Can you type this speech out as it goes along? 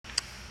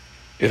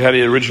It had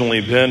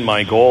originally been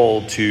my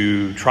goal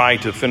to try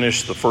to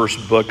finish the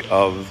first book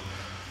of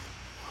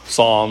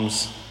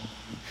Psalms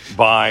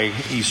by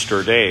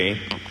Easter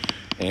Day,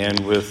 and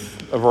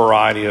with a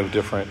variety of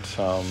different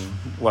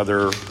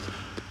weather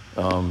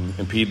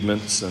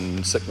impediments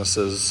and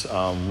sicknesses,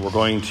 we're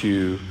going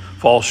to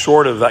fall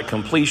short of that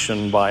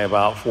completion by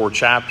about 4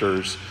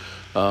 chapters,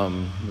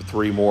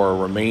 3 more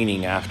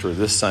remaining after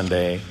this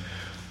Sunday.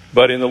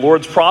 But in the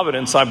Lord's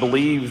providence, I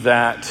believe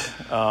that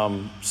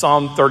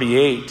Psalm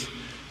 38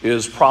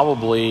 is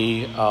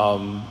probably,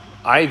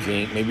 I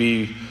think,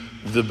 maybe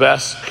the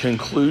best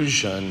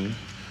conclusion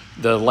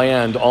to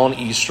land on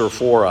Easter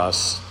for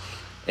us.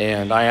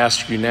 And I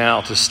ask you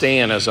now to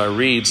stand as I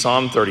read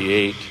Psalm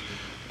 38,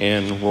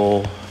 and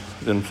we'll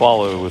then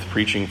follow with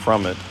preaching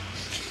from it.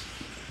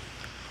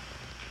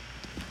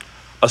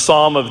 A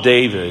Psalm of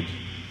David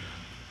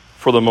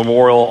for the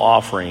memorial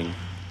offering.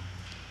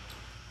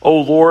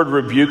 O Lord,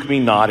 rebuke me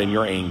not in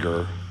your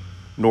anger,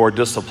 nor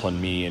discipline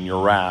me in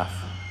your wrath.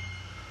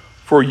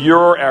 For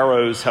your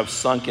arrows have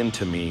sunk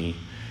into me,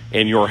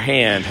 and your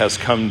hand has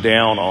come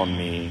down on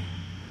me.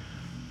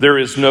 There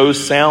is no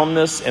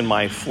soundness in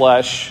my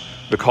flesh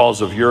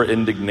because of your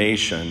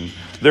indignation.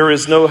 There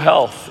is no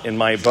health in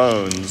my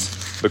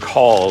bones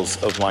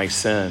because of my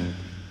sin.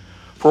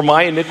 For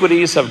my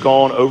iniquities have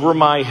gone over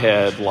my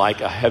head like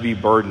a heavy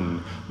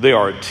burden. They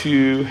are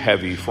too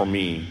heavy for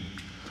me.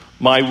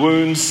 My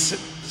wounds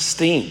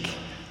stink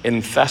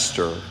and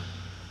fester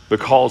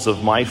because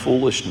of my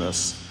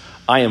foolishness.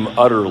 I am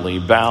utterly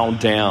bowed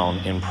down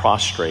and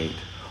prostrate.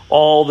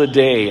 All the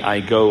day I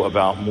go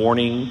about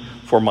mourning,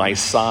 for my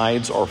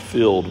sides are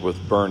filled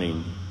with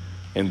burning,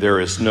 and there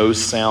is no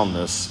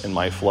soundness in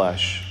my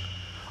flesh.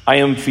 I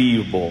am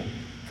feeble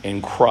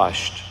and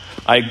crushed.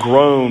 I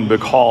groan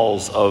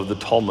because of the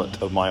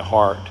tumult of my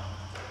heart.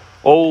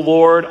 O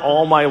Lord,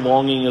 all my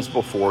longing is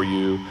before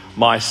you.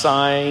 My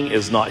sighing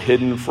is not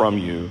hidden from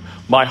you.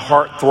 My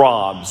heart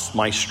throbs,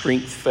 my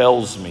strength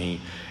fails me,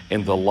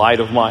 and the light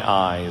of my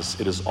eyes,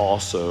 it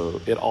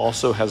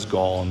also has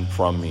gone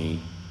from me.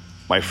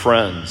 My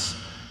friends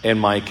and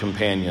my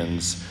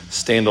companions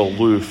stand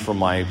aloof from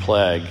my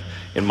plague,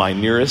 and my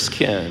nearest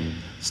kin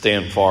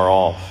stand far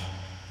off.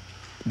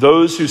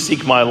 Those who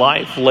seek my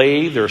life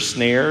lay their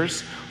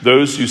snares.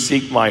 Those who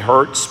seek my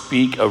hurt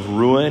speak of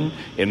ruin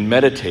and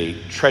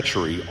meditate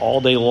treachery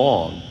all day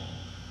long.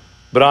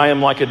 But I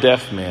am like a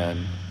deaf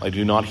man, I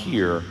do not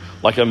hear,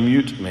 like a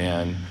mute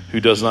man who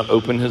does not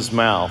open his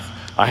mouth.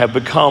 I have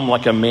become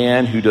like a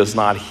man who does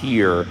not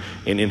hear,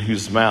 and in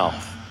whose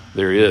mouth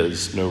there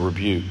are no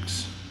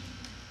rebukes.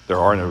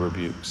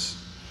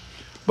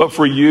 But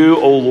for you,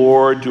 O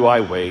Lord, do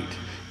I wait.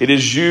 It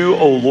is you,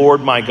 O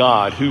Lord my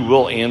God, who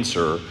will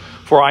answer.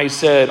 For I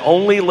said,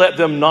 only let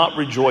them not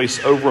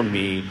rejoice over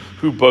me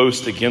who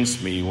boast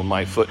against me when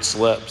my foot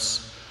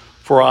slips.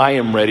 For I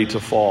am ready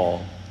to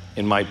fall,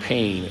 and my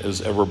pain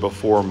is ever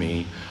before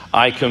me.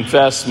 I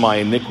confess my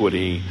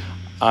iniquity.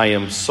 I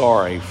am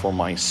sorry for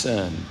my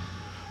sin.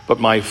 But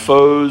my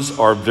foes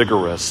are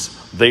vigorous.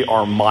 They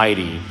are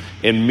mighty,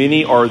 and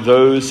many are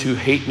those who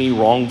hate me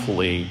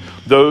wrongfully.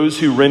 Those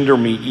who render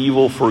me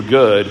evil for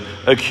good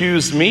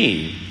accuse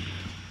me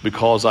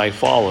because I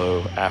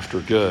follow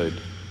after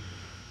good.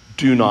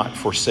 Do not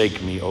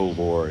forsake me, O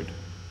Lord.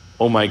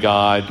 O my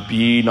God,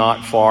 be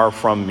not far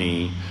from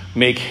me.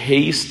 Make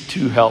haste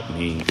to help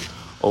me,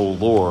 O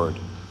Lord,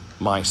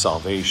 my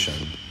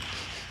salvation.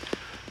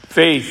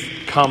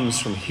 Faith comes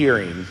from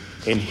hearing,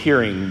 and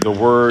hearing the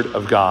word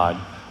of God.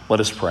 Let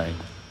us pray.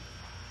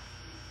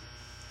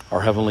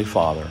 Our Heavenly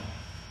Father,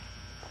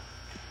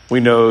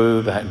 we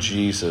know that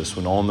Jesus,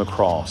 when on the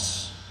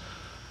cross,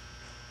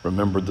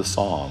 remembered the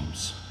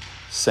Psalms,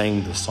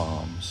 sang the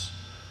Psalms,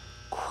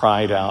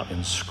 cried out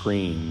and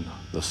screamed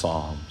the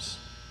Psalms.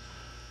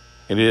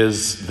 It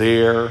is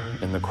there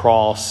in the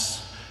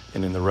cross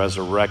and in the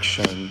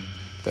resurrection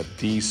that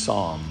these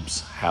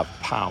Psalms have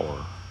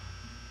power.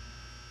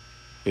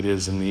 It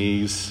is in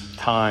these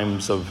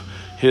times of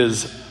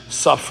his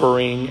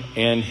suffering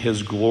and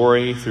his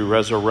glory through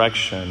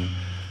resurrection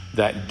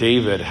that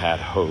David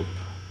had hope,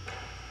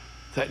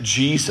 that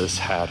Jesus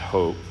had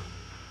hope,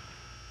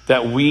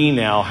 that we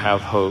now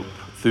have hope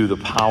through the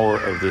power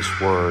of this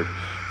word.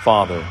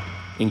 Father,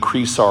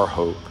 increase our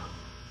hope.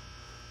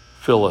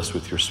 Fill us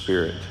with your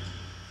Spirit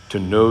to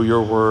know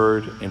your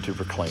word and to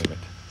proclaim it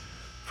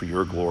for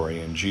your glory.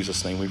 In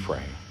Jesus' name we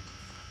pray.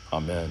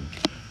 Amen.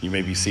 You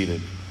may be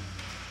seated.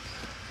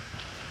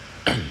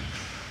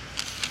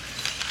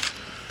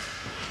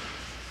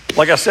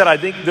 Like I said, I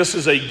think this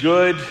is a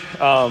good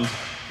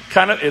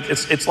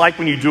it's like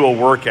when you do a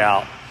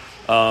workout.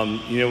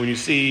 When you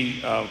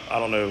see, I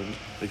don't know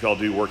if y'all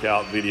do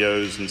workout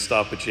videos and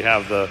stuff, but you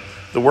have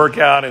the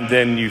workout and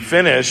then you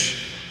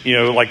finish,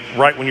 like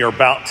right when you're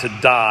about to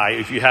die,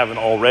 if you haven't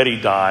already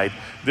died,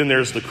 then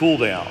there's the cool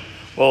down.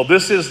 Well,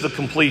 this is the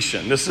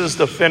completion. This is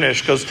the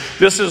finish, because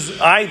this is,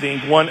 I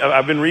think,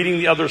 I've been reading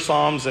the other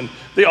Psalms, and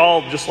they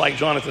all, just like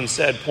Jonathan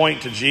said,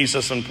 point to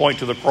Jesus and point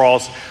to the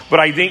cross.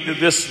 But I think that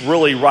this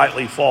really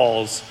rightly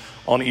falls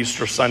on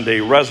Easter Sunday,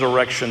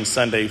 Resurrection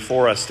Sunday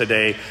for us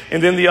today.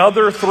 And then the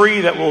other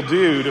 3 that we'll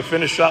do to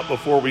finish up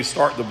before we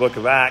start the book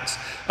of Acts,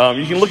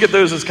 you can look at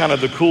those as kind of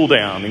the cool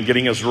down and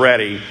getting us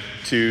ready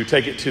to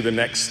take it to the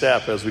next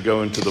step as we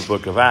go into the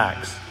book of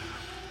Acts.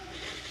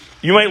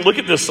 You might look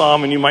at this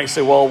psalm and you might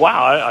say, well,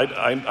 wow,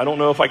 I don't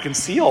know if I can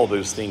see all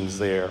those things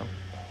there.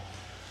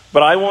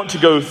 But I want to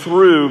go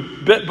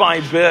through bit by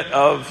bit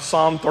of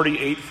Psalm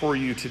 38 for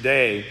you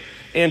today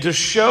and to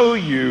show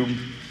you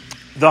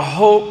the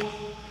hope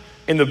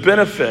and the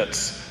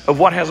benefits of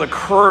what has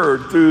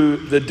occurred through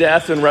the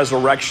death and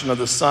resurrection of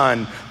the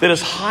Son that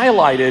is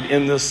highlighted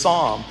in this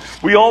psalm.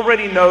 We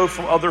already know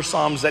from other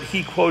psalms that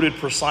he quoted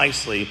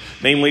precisely,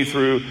 namely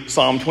through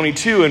Psalm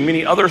 22 and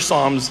many other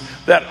psalms,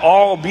 that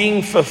all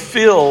being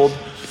fulfilled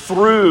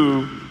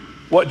through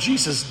what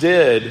Jesus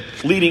did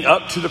leading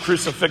up to the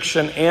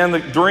crucifixion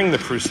and during the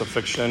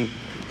crucifixion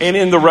and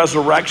in the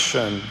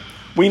resurrection.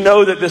 We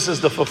know that this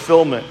is the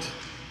fulfillment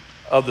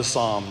of the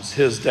Psalms,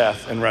 his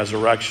death and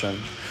resurrection.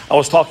 I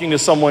was talking to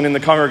someone in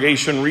the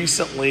congregation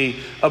recently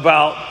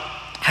about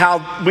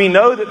how we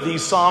know that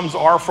these Psalms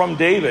are from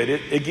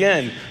David.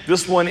 Again,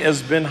 this one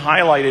has been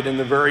highlighted in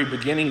the very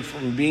beginning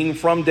from being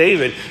from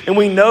David. And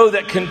we know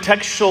that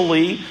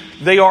contextually,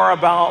 they are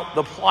about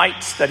the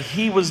plights that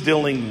he was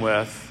dealing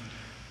with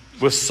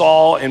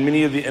Saul and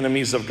many of the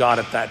enemies of God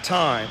at that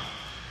time.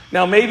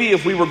 Now, maybe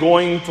if we were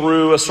going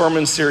through a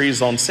sermon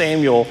series on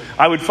Samuel,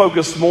 I would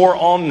focus more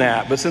on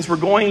that. But since we're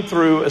going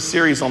through a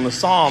series on the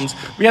Psalms,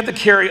 we have to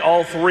carry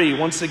all 3.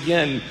 Once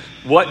again,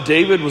 what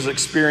David was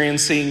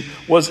experiencing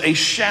was a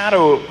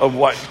shadow of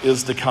what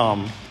is to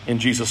come in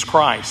Jesus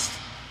Christ.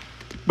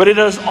 But it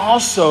is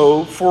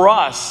also for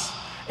us.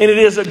 And it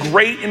is a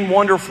great and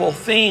wonderful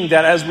thing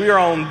that as we are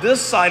on this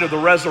side of the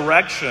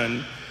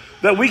resurrection,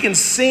 that we can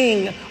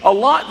sing a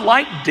lot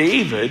like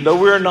David,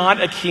 though we're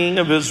not a king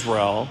of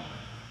Israel.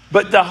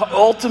 But the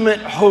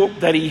ultimate hope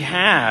that he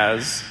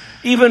has,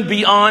 even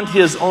beyond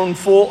his own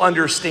full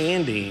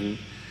understanding,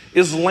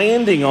 is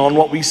landing on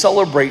what we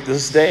celebrate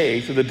this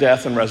day through the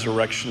death and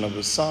resurrection of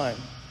his Son.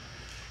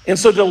 And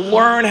so to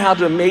learn how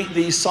to make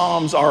these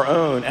Psalms our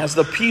own as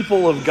the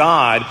people of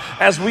God,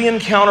 as we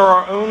encounter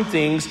our own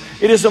things,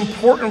 it is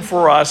important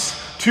for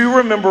us to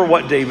remember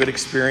what David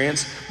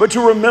experienced, but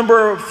to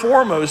remember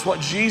foremost what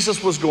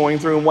Jesus was going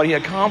through and what he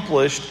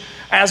accomplished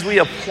as we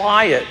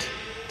apply it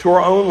to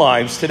our own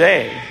lives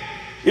today.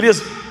 It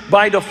is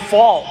by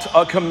default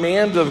a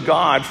command of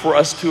God for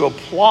us to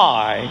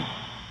apply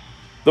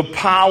the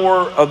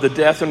power of the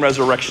death and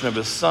resurrection of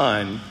his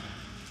Son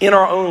in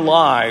our own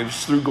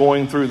lives through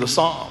going through the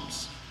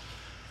Psalms.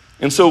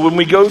 And so when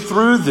we go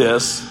through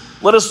this,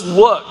 let us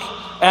look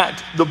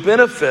at the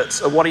benefits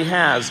of what he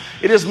has.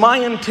 It is my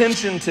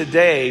intention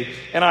today,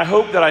 and I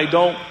hope that I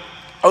don't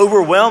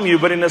overwhelm you,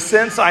 but in a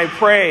sense I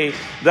pray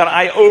that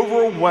I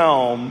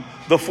overwhelm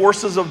the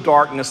forces of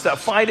darkness that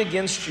fight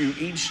against you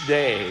each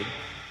day.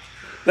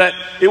 That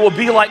it will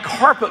be like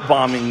carpet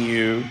bombing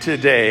you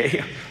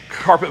today,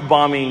 carpet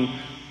bombing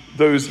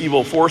those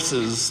evil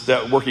forces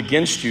that work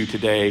against you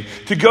today,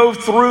 to go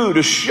through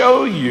to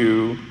show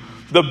you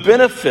the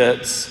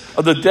benefits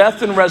of the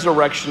death and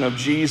resurrection of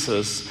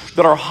Jesus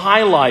that are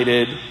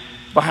highlighted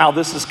by how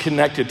this is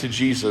connected to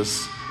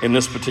Jesus in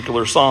this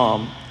particular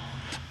psalm.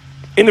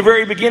 In the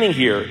very beginning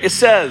here, it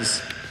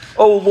says,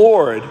 "O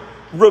Lord,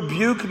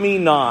 rebuke me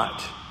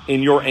not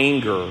in your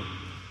anger,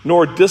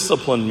 nor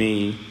discipline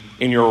me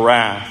in your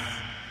wrath."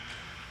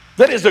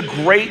 That is a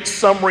great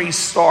summary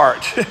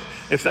start,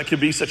 if that could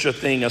be such a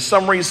thing, a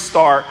summary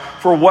start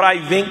for what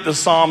I think the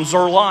Psalms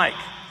are like.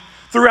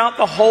 Throughout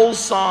the whole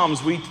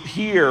Psalms, we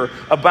hear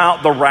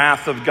about the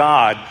wrath of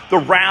God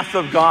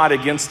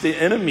against the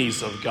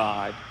enemies of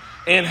God,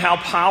 and how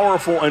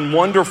powerful and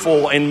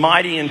wonderful and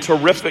mighty and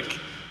terrific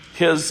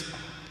his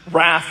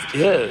wrath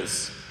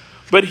is.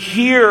 But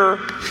here,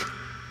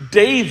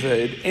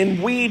 David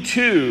and we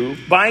too,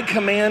 by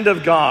command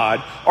of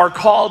God, are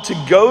called to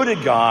go to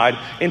God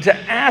and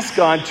to ask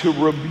God to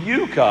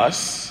rebuke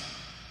us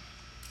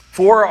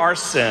for our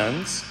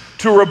sins,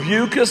 to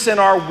rebuke us in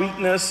our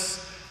weakness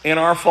and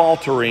our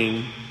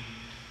faltering,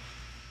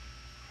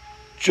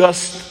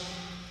 just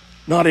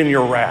not in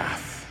your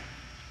wrath.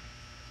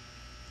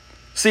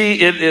 See,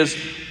 it is,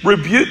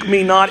 rebuke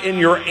me not in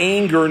your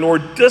anger, nor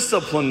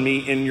discipline me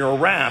in your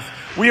wrath.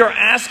 We are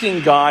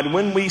asking God,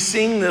 when we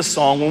sing this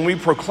song, when we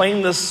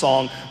proclaim this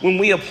song, when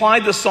we apply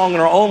this song in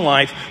our own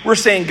life, we're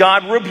saying,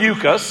 God,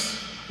 rebuke us.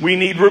 We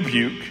need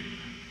rebuke.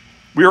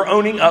 We are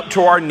owning up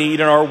to our need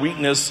and our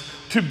weakness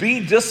to be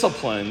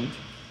disciplined,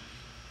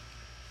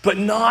 but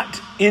not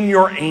in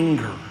your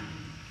anger,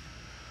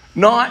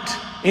 not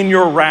in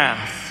your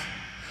wrath.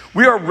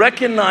 We are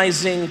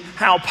recognizing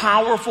how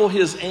powerful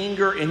his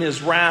anger and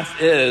his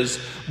wrath is,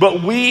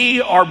 but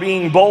we are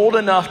being bold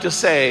enough to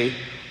say,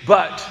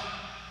 but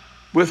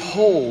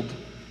withhold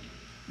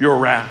your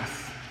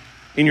wrath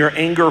and your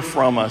anger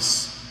from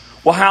us.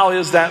 Well, how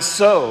is that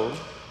so?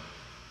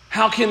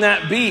 How can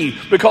that be?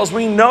 Because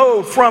we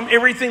know from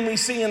everything we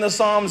see in the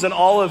Psalms and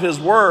all of his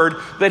word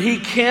that he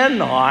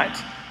cannot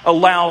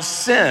allow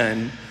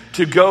sin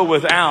to go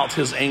without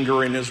his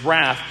anger and his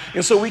wrath.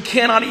 And so we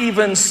cannot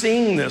even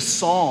sing this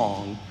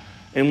song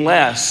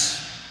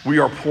unless we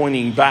are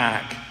pointing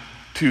back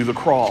to the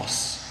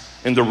cross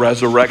and the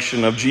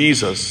resurrection of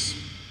Jesus.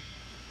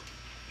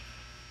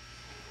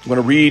 I'm going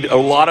to read a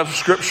lot of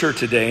scripture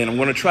today, and I'm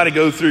going to try to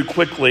go through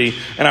quickly,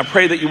 and I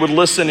pray that you would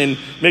listen and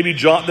maybe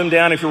jot them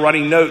down if you're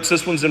writing notes.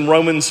 This one's in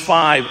Romans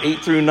 5, 8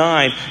 through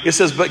 9. It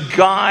says, "But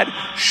God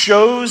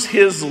shows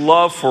his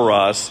love for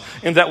us,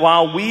 in that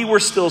while we were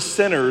still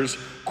sinners,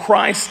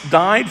 Christ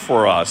died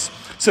for us.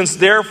 Since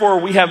therefore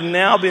we have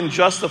now been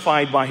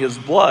justified by his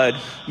blood,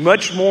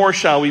 much more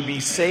shall we be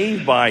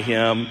saved by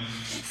him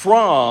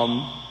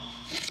from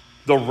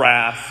the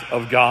wrath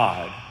of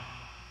God."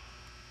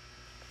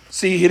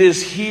 See, it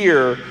is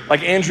here,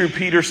 like Andrew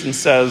Peterson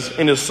says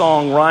in his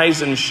song,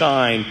 "Rise and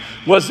Shine."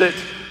 Was it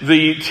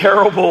the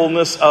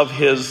terribleness of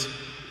his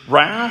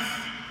wrath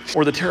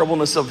or the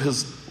terribleness of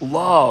his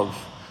love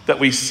that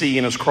we see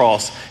in his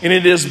cross? And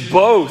it is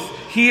both.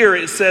 Here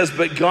it says,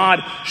 but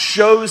God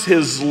shows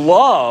his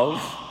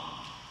love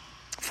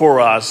for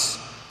us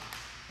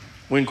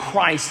when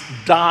Christ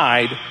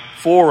died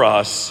for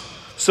us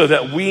so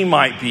that we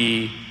might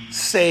be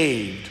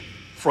saved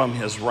from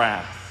his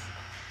wrath.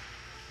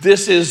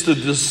 This is the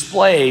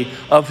display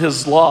of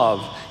his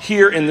love.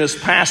 Here in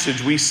this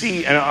passage, we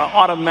see an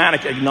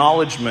automatic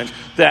acknowledgement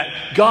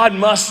that God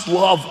must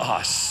love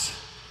us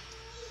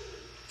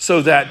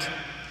so that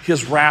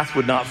his wrath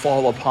would not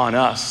fall upon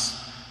us.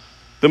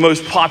 The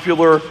most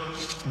popular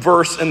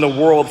verse in the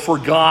world, "For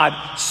God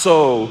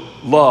so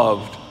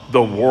loved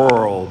the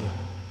world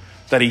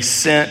that he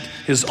sent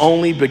his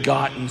only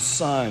begotten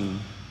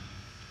Son."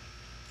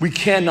 We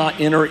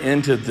cannot enter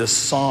into this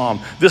psalm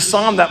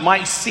that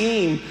might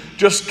seem,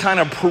 just kind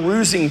of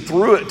perusing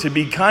through it, to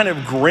be kind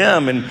of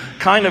grim and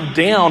kind of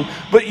down.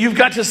 But you've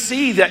got to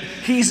see that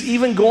he's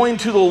even going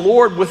to the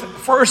Lord with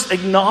first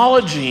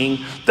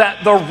acknowledging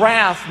that the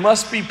wrath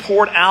must be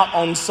poured out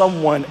on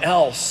someone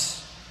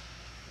else.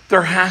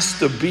 There has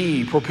to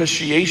be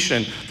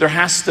propitiation. There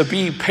has to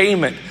be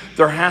payment.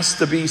 There has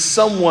to be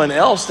someone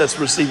else that's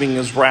receiving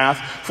his wrath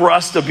for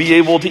us to be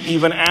able to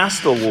even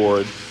ask the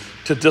Lord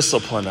to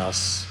discipline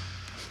us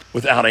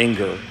without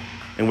anger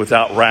and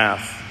without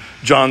wrath.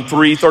 John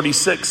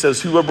 3:36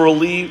 says,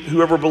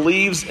 whoever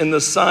believes in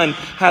the Son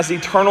has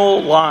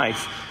eternal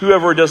life.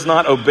 Whoever does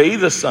not obey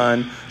the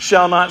Son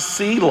shall not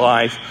see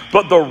life,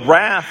 but the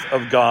wrath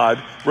of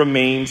God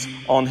remains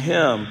on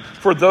him.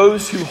 For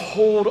those who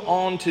hold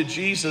on to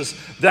Jesus,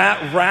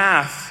 that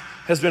wrath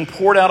has been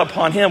poured out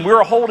upon him.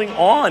 We're holding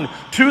on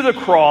to the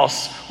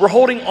cross. We're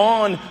holding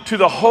on to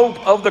the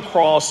hope of the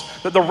cross,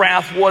 that the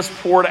wrath was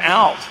poured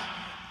out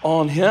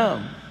on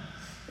him.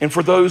 And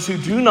for those who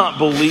do not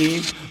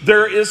believe,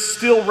 there is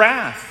still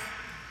wrath.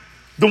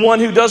 The one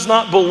who does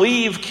not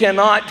believe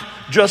cannot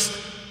just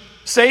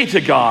say to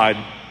God,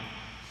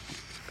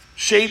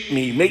 "Shape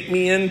me, make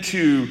me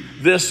into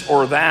this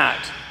or that.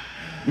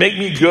 Make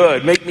me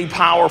good, make me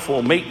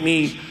powerful, make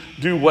me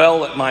do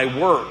well at my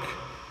work."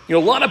 You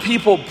know, a lot of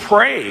people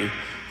pray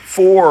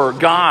for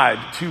God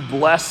to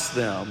bless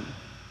them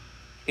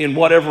in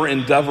whatever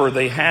endeavor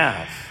they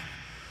have,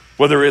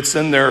 whether it's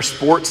in their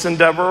sports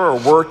endeavor or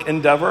work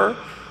endeavor,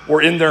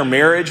 or in their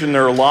marriage, in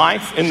their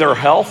life, in their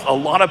health. A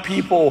lot of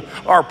people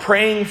are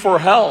praying for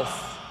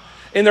health,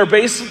 and they're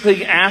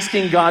basically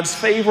asking God's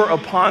favor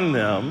upon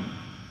them.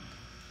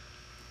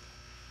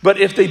 But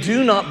if they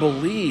do not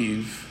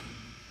believe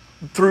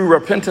through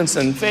repentance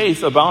and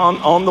faith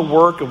on the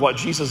work of what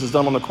Jesus has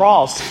done on the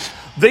cross,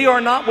 they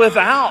are not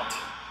without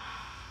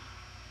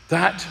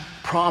that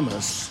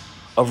promise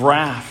of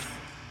wrath.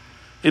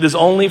 It is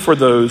only for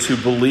those who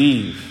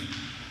believe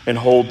and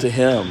hold to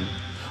him.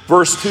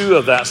 Verse 2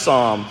 of that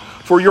psalm,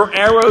 "For your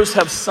arrows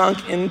have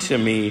sunk into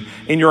me,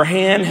 and your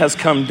hand has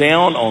come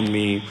down on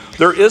me.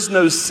 There is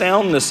no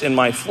soundness in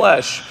my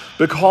flesh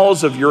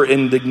because of your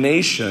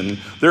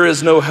indignation. There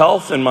is no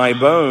health in my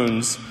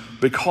bones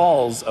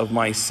because of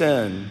my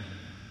sin."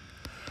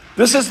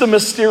 This is the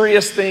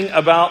mysterious thing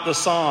about the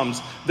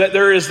Psalms, that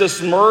there is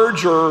this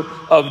merger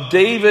of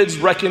David's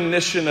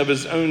recognition of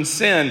his own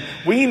sin.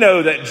 We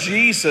know that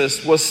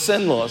Jesus was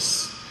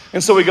sinless.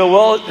 And so we go,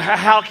 well,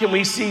 how can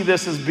we see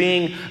this as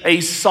being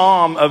a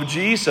psalm of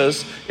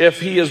Jesus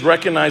if he is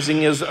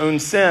recognizing his own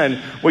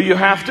sin? Well, you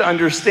have to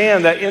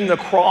understand that in the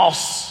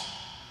cross,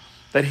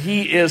 that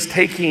he is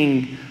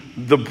taking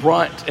the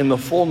brunt and the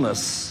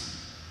fullness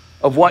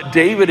of what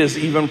David is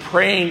even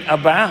praying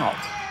about.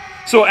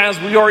 So as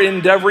we are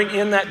endeavoring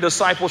in that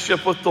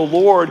discipleship with the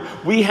Lord,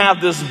 we have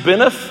this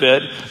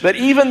benefit that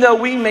even though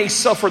we may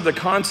suffer the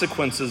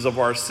consequences of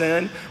our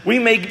sin, we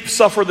may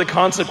suffer the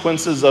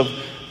consequences of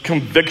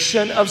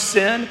conviction of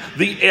sin,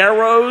 the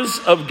arrows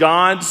of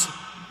God's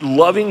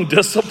loving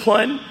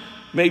discipline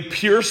may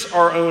pierce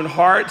our own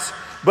hearts,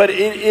 but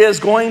it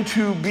is going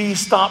to be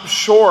stopped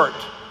short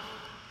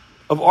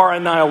of our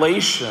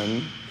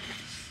annihilation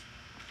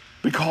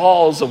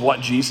because of what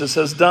Jesus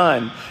has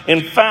done.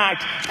 In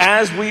fact,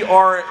 as we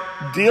are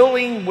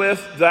dealing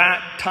with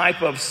that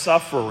type of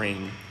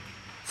suffering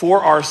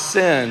for our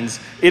sins.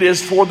 It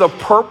is for the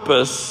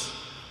purpose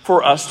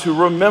for us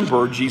to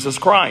remember Jesus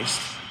Christ.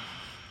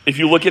 If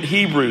you look at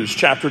Hebrews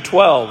chapter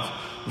 12,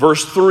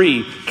 verse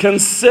 3,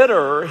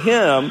 consider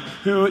him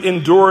who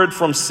endured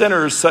from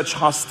sinners such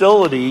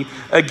hostility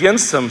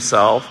against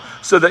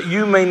himself, so that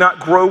you may not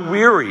grow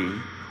weary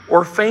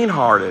or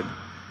faint-hearted.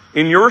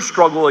 In your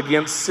struggle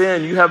against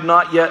sin, you have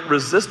not yet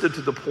resisted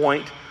to the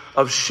point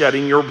of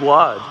shedding your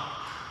blood.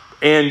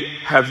 And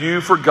have you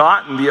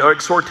forgotten the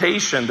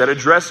exhortation that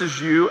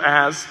addresses you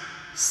as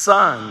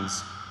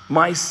sons?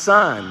 My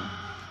son,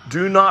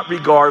 do not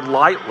regard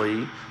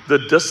lightly the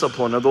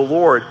discipline of the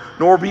Lord,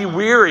 nor be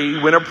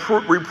weary when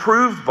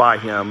reproved by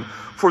him.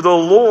 For the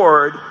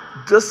Lord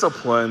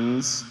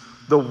disciplines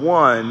the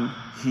one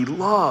he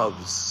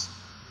loves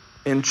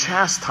and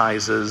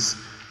chastises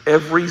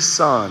every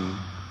son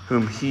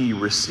whom he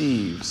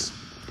receives.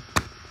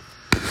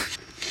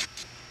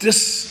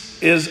 This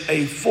is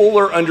a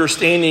fuller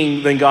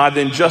understanding than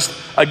just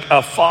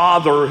a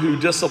father who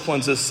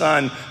disciplines his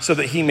son so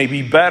that he may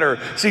be better.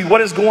 See,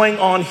 what is going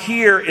on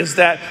here is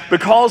that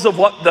because of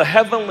what the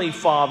Heavenly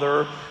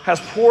Father has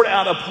poured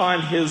out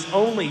upon his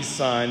only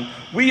son,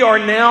 we are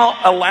now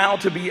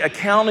allowed to be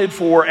accounted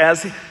for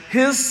as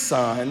his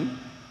son.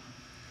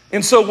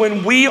 And so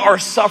when we are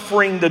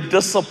suffering the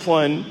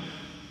discipline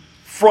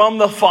from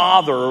the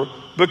Father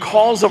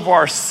because of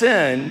our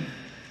sin,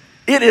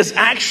 it is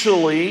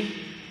actually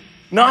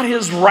not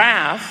his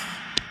wrath,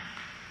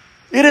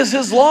 it is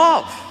his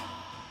love.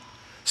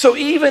 So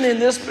even in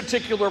this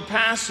particular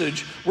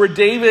passage where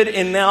David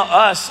and now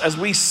us, as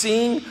we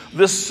sing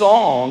this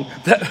song,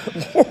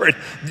 that Lord,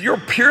 you're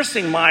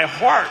piercing my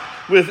heart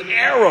with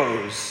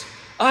arrows.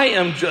 I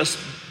am just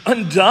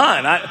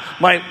undone.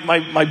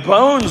 My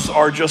bones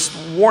are just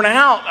worn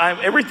out.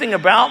 Everything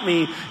about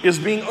me is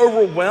being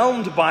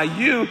overwhelmed by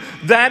you.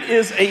 That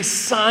is a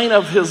sign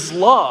of his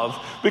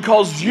love,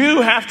 because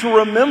you have to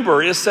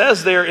remember, it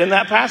says there in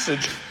that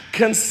passage,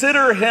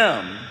 consider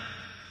him.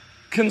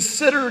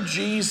 Consider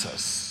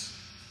Jesus.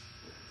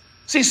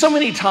 See, so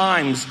many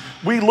times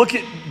we look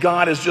at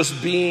God as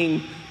just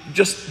being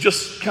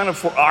just kind of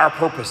for our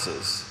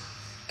purposes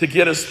to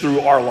get us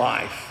through our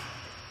life.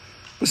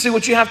 But see,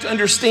 what you have to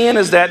understand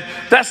is that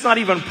that's not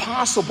even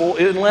possible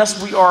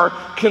unless we are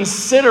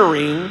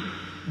considering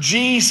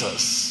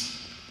Jesus.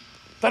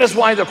 That is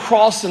why the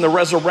cross and the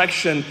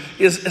resurrection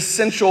is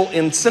essential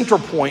and center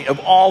point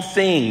of all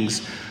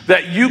things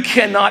that you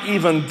cannot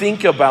even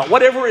think about,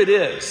 whatever it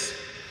is,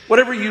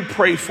 whatever you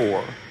pray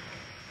for.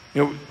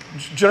 You know,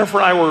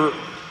 Jennifer and I were,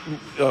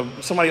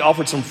 somebody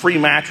offered some free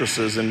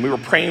mattresses, and we were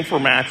praying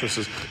for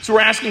mattresses. So we're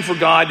asking for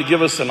God to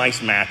give us a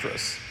nice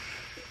mattress.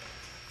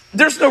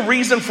 There's no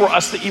reason for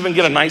us to even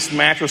get a nice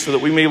mattress so that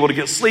we may be able to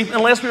get sleep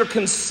unless we are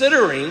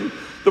considering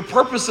the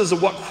purposes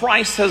of what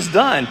Christ has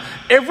done.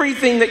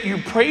 Everything that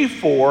you pray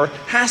for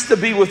has to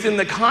be within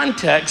the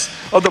context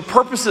of the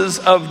purposes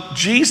of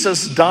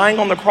Jesus dying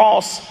on the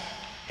cross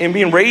and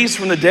being raised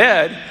from the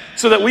dead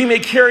so that we may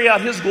carry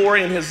out his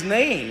glory in his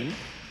name.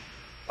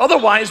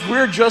 Otherwise,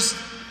 we're just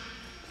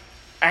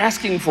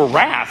asking for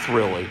wrath,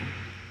 really.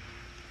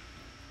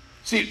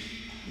 See,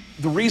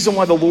 the reason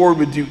why the Lord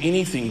would do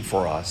anything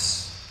for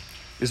us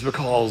is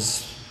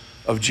because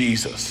of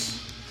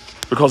Jesus,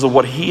 because of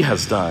what he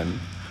has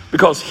done,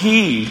 because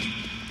he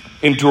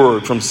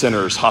endured from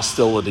sinners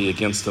hostility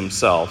against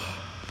himself.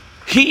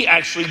 He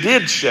actually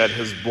did shed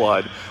his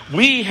blood.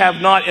 We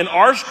have not, in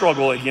our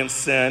struggle against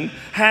sin,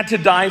 had to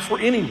die for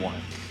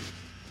anyone,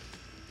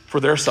 for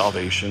their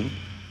salvation.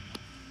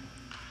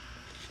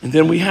 And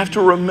then we have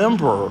to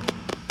remember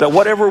that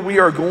whatever we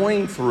are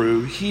going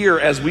through here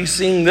as we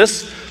sing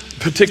this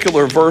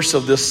particular verse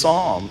of this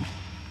psalm,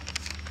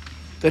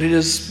 that it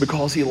is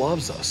because he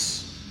loves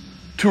us.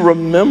 To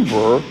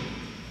remember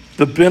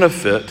the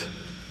benefit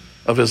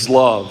of his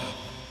love.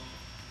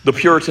 The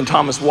Puritan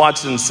Thomas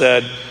Watson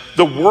said,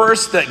 the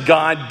worst that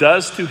God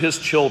does to his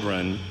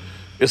children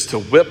is to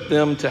whip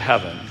them to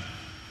heaven.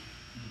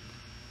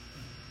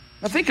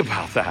 Now think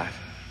about that.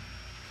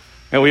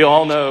 And we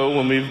all know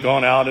when we've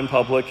gone out in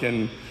public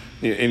and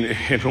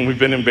when we've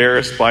been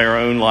embarrassed by our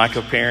own lack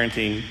of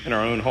parenting in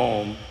our own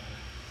home,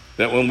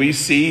 that when we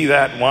see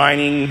that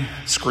whining,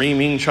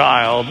 screaming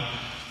child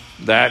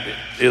that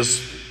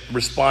is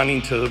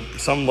responding to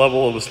some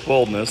level of a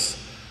spoiledness,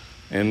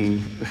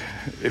 and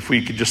if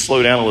we could just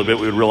slow down a little bit,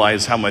 we would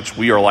realize how much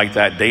we are like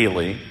that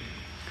daily.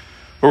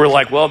 But we're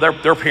like, well,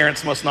 their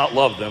parents must not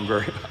love them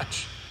very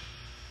much.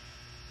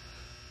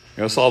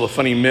 I saw the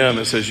funny meme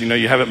that says,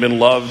 you haven't been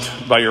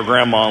loved by your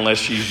grandma unless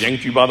she's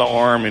yanked you by the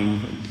arm and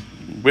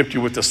whipped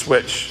you with the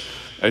switch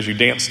as you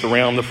danced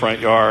around the front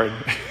yard.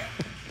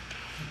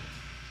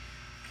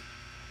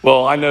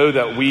 Well, I know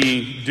that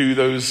we do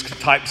those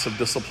types of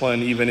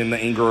discipline even in the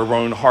anger of our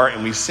own heart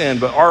and we sin,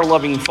 but our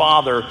loving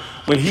Father,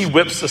 when he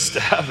whips us to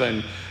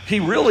heaven,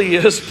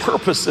 his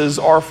purposes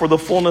are for the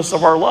fullness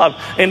of our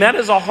love. And that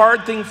is a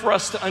hard thing for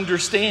us to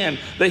understand,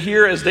 that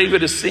here as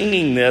David is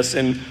singing this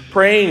and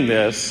praying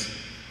this,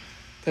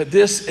 that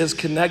this is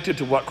connected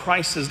to what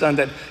Christ has done,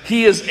 that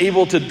he is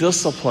able to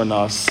discipline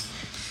us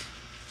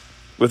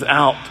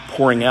without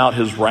pouring out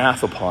his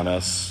wrath upon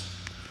us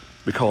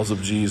because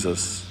of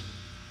Jesus.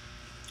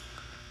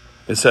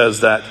 It says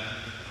that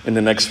in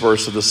the next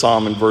verse of the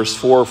psalm, in verse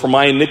 4, "For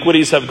my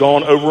iniquities have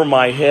gone over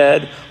my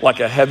head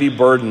like a heavy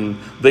burden.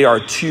 They are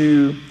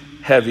too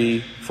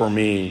heavy for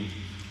me."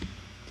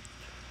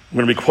 I'm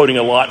going to be quoting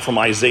a lot from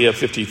Isaiah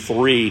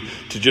 53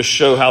 to just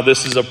show how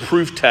this is a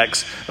proof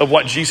text of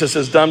what Jesus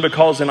has done,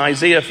 because in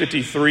Isaiah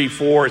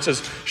 53:4 it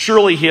says,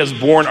 "Surely he has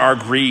borne our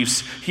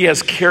griefs, he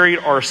has carried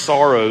our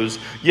sorrows,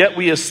 yet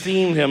we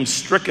esteemed him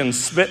stricken,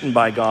 smitten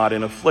by God,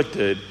 and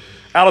afflicted.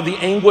 Out of the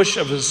anguish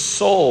of his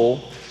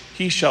soul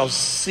he shall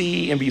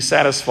see and be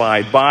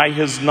satisfied. By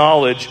his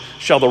knowledge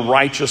shall the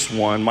righteous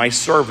one, my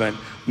servant,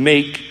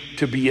 make many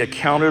to be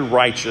accounted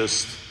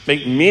righteous,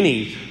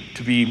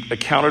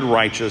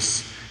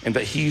 and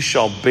that he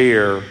shall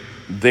bear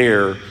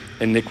their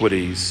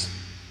iniquities."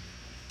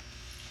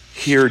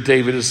 Here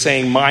David is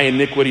saying, my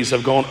iniquities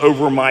have gone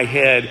over my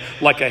head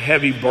like a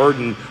heavy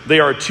burden. They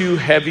are too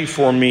heavy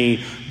for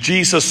me.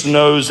 Jesus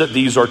knows that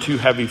these are too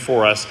heavy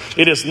for us.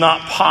 It is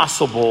not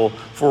possible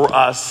for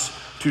us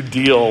to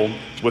deal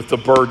with the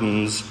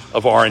burdens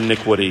of our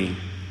iniquity.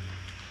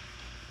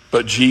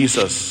 But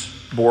Jesus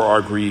bore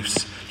our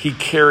griefs. He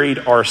carried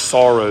our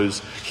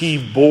sorrows. He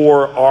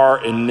bore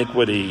our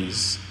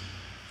iniquities.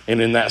 And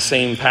in that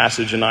same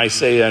passage in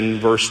Isaiah in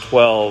verse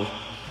 12,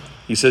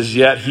 he says,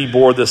 "Yet he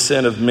bore the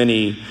sin of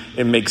many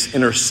and makes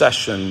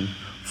intercession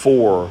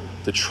for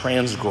the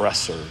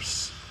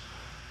transgressors."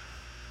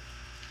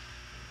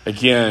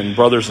 Again,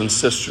 brothers and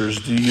sisters,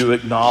 do you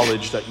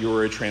acknowledge that you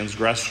are a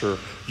transgressor?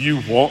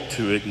 You want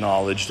to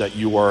acknowledge that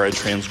you are a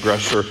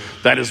transgressor.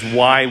 That is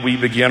why we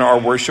begin our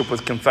worship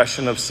with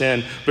confession of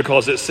sin,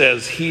 because it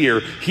says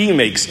here, he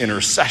makes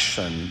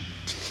intercession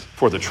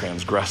for the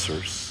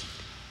transgressors.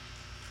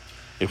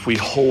 If we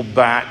hold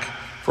back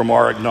from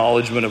our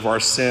acknowledgement of our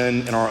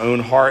sin in our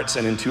own hearts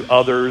and into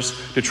others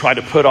to try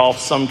to put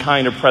off some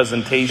kind of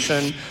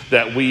presentation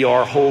that we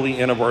are holy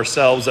in of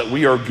ourselves, that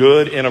we are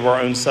good in of our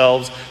own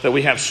selves, that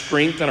we have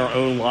strength in our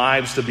own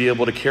lives to be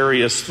able to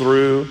carry us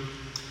through,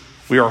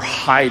 we are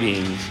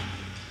hiding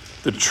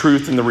the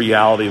truth and the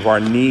reality of our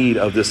need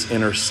of this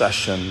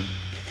intercession.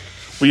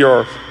 We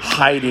are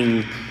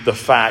hiding the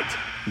fact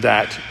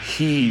that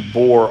he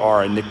bore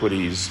our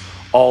iniquities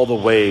all the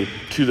way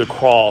to the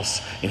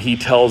cross. And he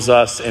tells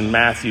us in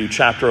Matthew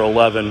chapter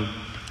 11,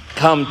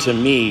 "Come to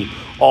me,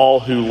 all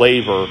who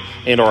labor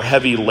and are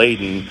heavy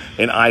laden,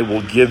 and I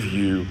will give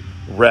you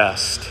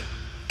rest.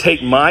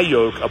 Take my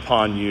yoke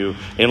upon you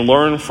and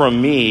learn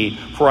from me,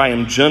 for I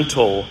am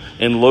gentle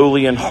and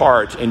lowly in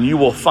heart, and you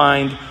will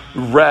find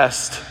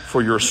rest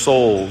for your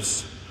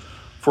souls.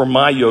 For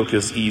my yoke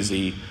is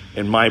easy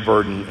and my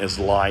burden is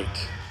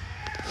light."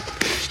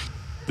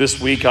 This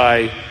week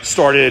I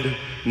started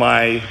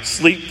my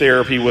sleep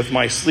therapy with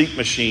my sleep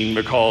machine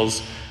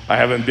because I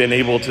haven't been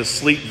able to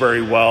sleep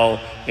very well,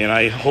 and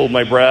I hold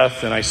my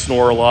breath and I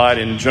snore a lot,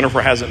 and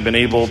Jennifer hasn't been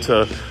able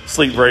to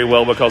sleep very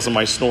well because of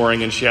my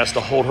snoring, and she has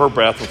to hold her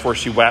breath before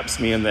she whaps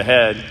me in the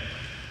head.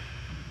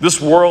 This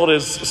world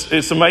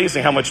it's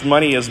amazing how much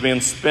money is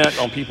being spent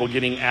on people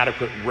getting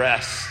adequate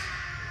rest.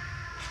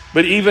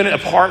 But even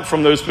apart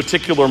from those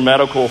particular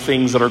medical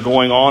things that are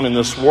going on in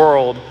this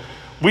world,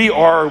 we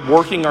are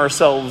working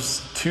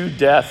ourselves to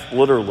death,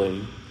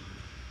 literally,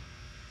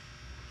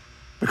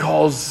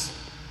 because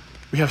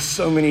we have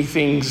so many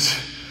things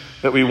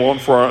that we want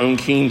for our own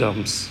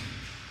kingdoms.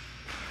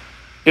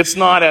 It's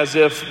not as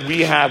if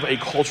we have a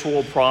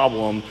cultural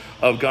problem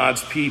of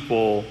God's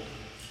people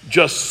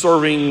just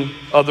serving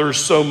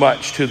others so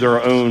much to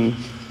their own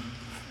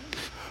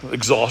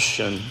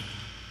exhaustion.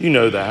 You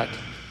know that.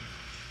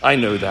 I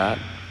know that.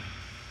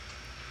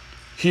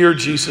 Here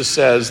Jesus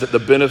says that the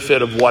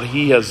benefit of what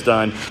he has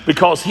done,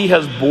 because he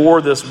has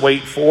bore this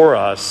weight for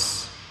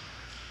us,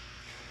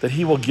 that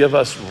he will give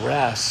us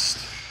rest,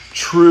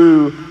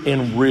 true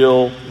and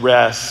real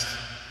rest.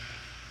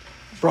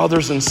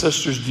 Brothers and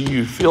sisters, do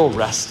you feel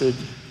rested?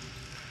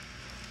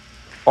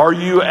 Are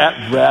you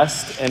at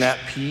rest and at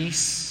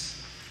peace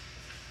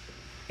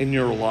in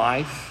your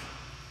life?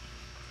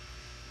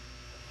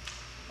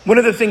 One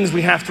of the things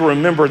we have to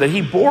remember, that he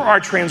bore our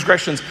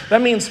transgressions.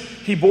 That means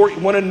he bore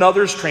one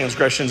another's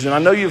transgressions. And I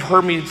know you've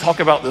heard me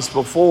talk about this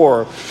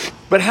before,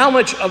 but how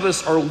much of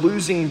us are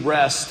losing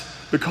rest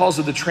because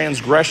of the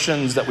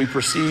transgressions that we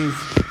perceive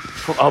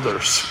from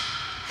others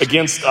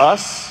against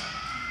us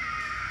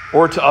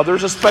or to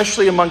others,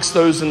 especially amongst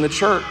those in the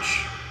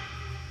church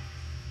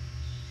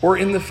or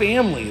in the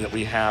family that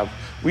we have?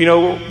 You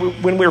know,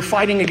 when we're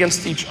fighting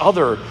against each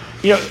other,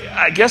 you know,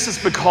 I guess it's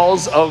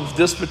because of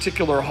this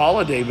particular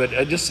holiday, but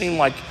it just seemed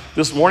like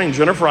this morning,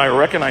 Jennifer and I are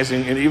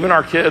recognizing, and even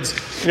our kids,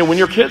 you know, when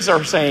your kids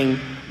are saying,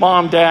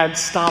 "Mom, Dad,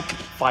 stop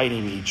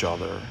fighting each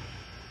other,"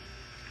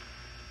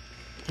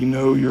 you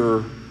know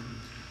you're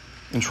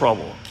in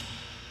trouble.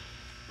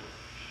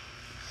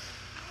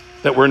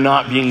 That we're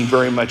not being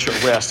very much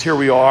at rest. Here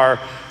we are,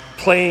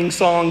 playing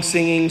songs,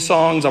 singing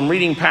songs. I'm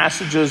reading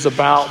passages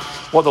about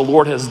what the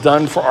Lord has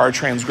done for our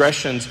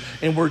transgressions,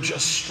 and we're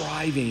just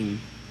striving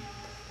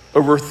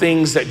over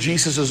things that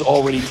Jesus has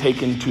already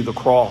taken to the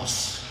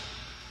cross?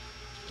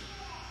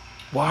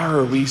 Why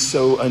are we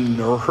so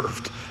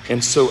unnerved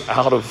and so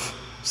out of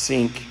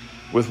sync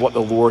with what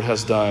the Lord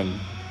has done?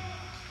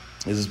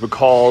 It is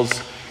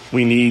because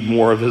we need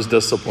more of his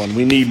discipline.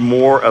 We need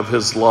more of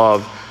his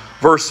love.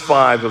 Verse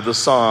 5 of the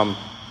psalm,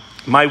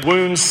 my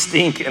wounds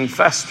stink and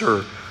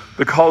fester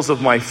because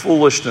of my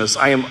foolishness.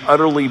 I am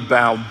utterly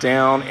bowed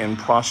down and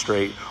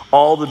prostrate.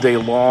 All the day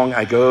long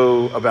I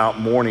go about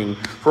mourning,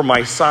 for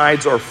my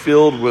sides are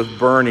filled with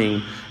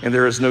burning, and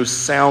there is no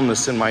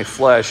soundness in my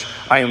flesh.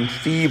 I am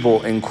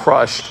feeble and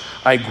crushed.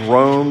 I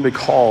groan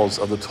because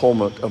of the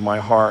tumult of my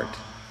heart.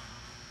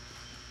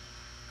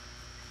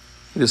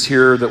 It is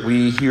here that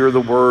we hear the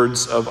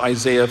words of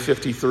Isaiah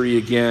 53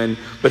 again.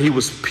 But he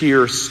was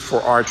pierced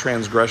for our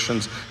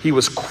transgressions. He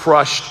was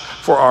crushed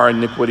for our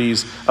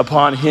iniquities.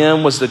 Upon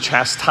him was the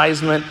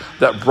chastisement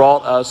that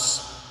brought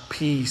us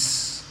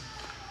peace.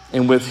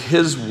 And with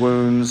his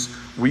wounds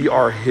we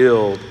are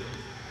healed.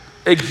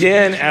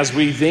 Again, as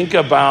we think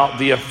about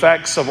the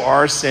effects of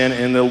our sin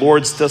and the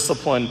Lord's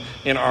discipline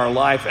in our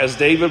life, as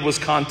David was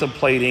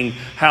contemplating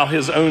how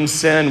his own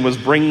sin was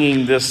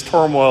bringing this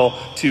turmoil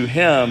to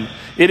him,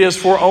 it is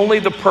for only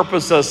the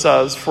purpose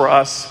for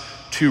us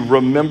to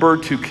remember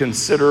to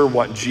consider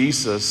what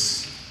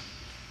Jesus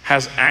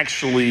has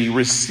actually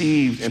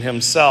received in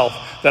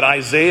himself. That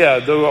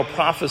Isaiah, though a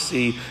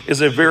prophecy,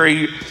 is a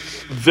very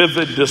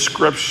vivid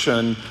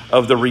description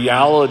of the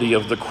reality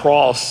of the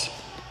cross.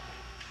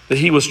 That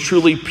he was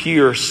truly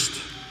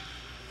pierced,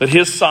 that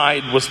his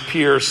side was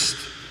pierced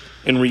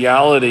in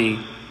reality.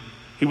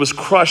 He was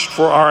crushed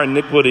for our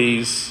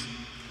iniquities.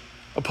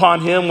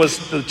 Upon him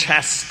was the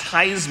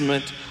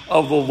chastisement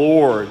of the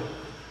Lord.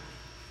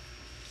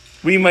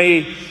 We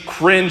may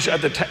cringe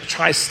at the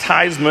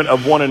chastisement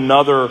of one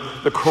another,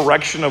 the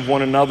correction of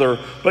one another,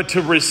 but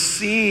to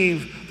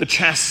receive the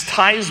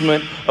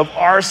chastisement of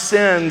our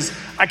sins,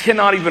 I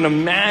cannot even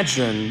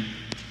imagine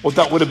what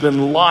that would have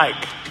been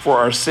like for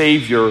our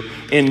Savior.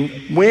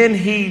 And when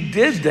he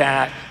did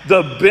that,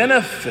 the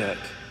benefit,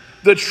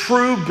 the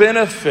true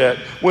benefit,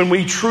 when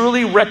we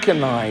truly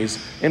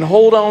recognize and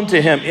hold on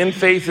to him in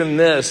faith in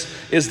this,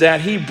 is that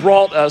he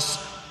brought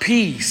us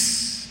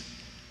peace.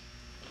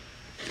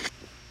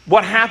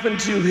 What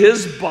happened to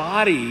his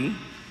body,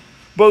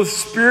 both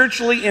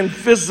spiritually and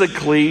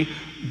physically,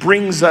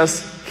 brings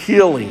us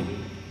healing.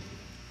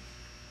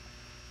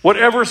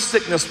 Whatever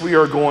sickness we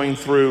are going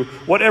through,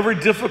 whatever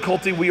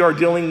difficulty we are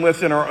dealing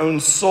with in our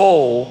own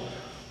soul,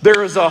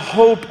 there is a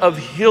hope of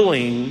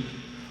healing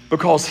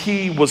because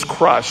he was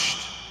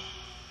crushed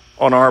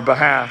on our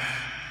behalf.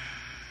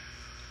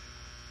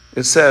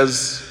 It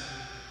says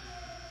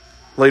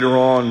later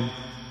on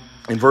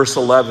in verse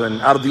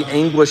 11, out of the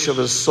anguish of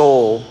his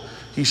soul,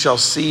 he shall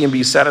see and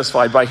be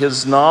satisfied. By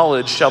his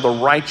knowledge shall the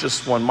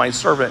righteous one, my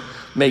servant,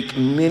 make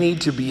many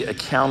to be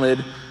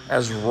accounted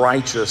as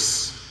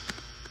righteous.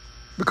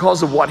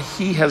 Because of what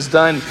he has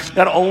done,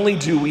 not only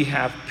do we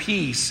have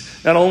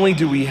peace, not only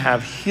do we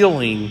have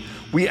healing,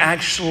 we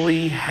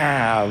actually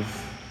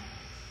have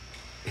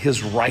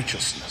his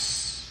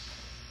righteousness.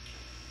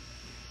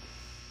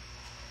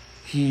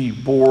 He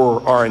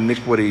bore our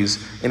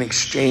iniquities and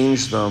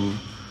exchanged them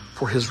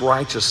for his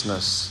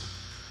righteousness.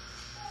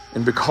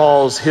 And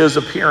because his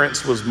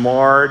appearance was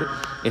marred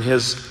and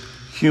his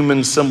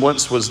human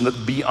semblance was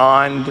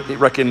beyond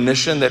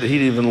recognition, that he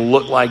didn't even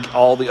look like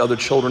all the other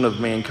children of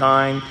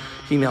mankind,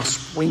 he now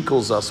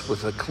sprinkles us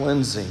with a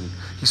cleansing.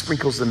 He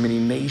sprinkles the many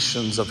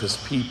nations of his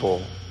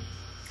people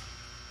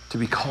to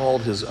be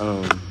called his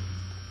own.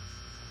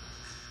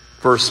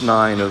 Verse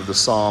 9 of the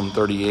Psalm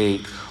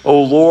 38.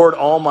 O Lord,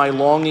 all my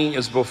longing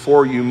is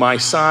before you. My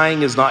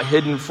sighing is not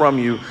hidden from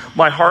you.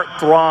 My heart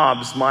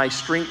throbs, my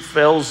strength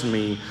fails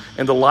me,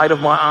 and the light of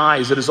my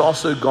eyes, it is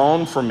also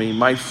gone from me.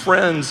 My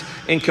friends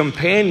and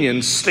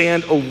companions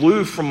stand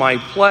aloof from my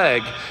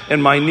plague,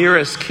 and my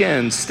nearest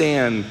kin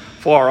stand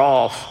far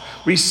off.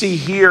 We see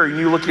here, and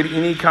you look at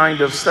any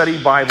kind of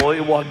study Bible,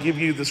 it will give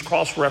you this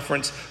cross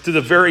reference to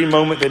the very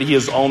moment that he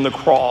is on the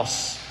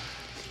cross.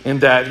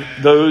 And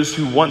that those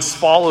who once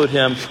followed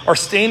him are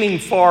standing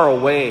far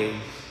away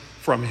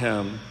from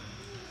him.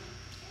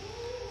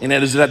 And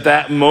it is at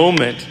that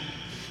moment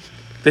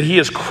that he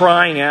is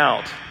crying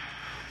out,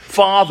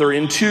 Father,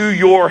 into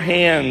your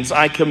hands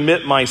I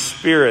commit my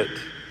spirit.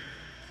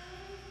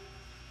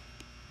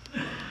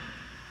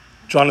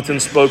 Jonathan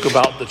spoke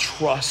about the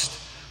trust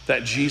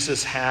that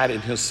Jesus had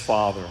in his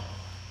Father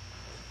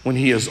when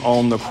he is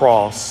on the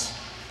cross.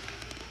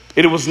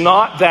 It was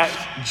not that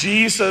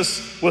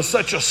Jesus was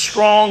such a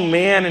strong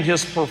man in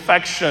his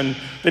perfection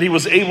that he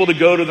was able to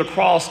go to the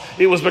cross.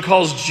 It was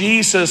because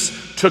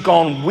Jesus took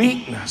on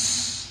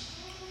weakness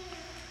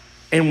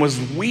and was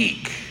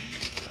weak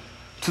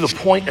to the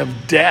point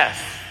of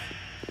death.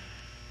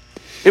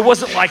 It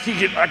wasn't like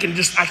I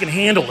can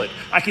handle it.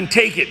 I can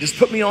take it. Just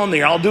put me on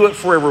there. I'll do it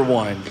for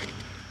everyone.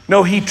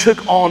 No, he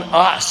took on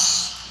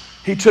us.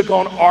 He took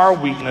on our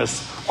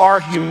weakness, our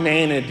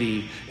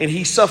humanity, and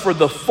he suffered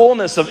the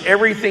fullness of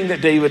everything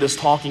that David is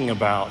talking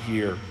about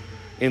here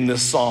in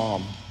this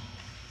psalm.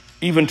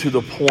 even to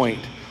the point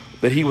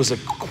that he was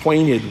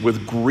acquainted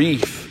with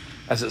grief,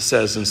 as it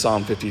says in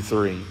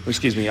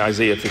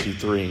Isaiah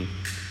 53.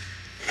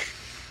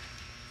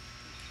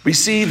 We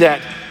see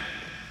that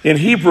in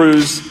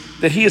Hebrews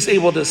that he is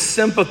able to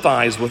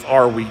sympathize with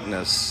our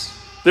weakness.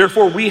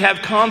 Therefore, we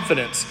have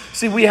confidence.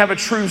 See, we have a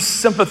true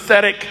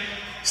sympathetic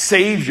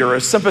Savior,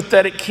 a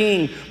sympathetic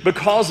King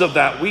because of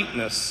that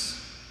weakness.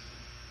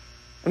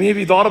 I mean, have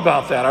you thought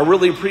about that? I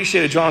really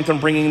appreciated Jonathan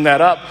bringing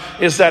that up,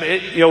 is that,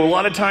 a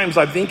lot of times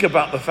I think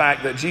about the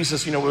fact that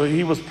Jesus,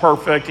 he was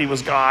perfect, he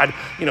was God,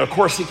 of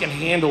course he can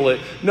handle it.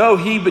 No,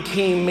 he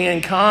became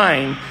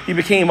mankind. He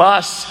became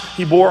us.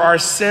 He bore our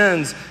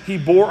sins. He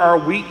bore our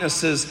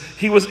weaknesses.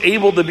 He was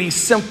able to be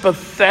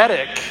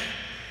sympathetic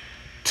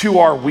to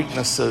our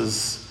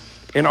weaknesses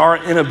and our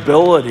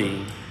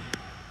inability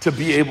to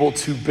be able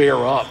to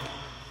bear up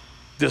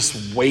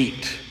this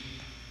weight.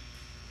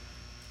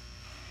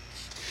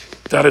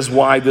 That is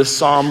why this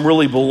psalm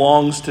really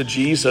belongs to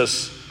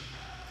Jesus.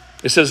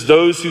 It says,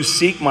 those who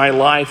seek my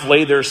life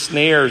lay their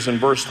snares, in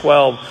verse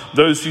 12.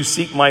 Those who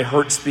seek my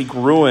hurt speak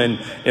ruin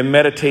and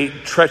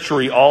meditate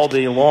treachery all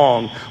day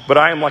long. But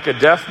I am like a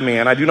deaf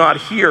man. I do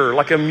not hear,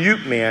 like a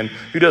mute man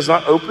who does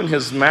not open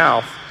his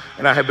mouth.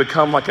 And I have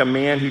become like a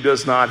man who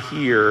does not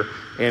hear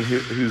and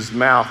whose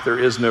mouth there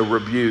is no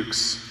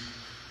rebukes.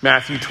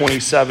 Matthew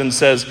 27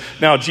 says,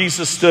 now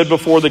Jesus stood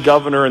before the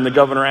governor, and the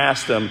governor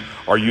asked him,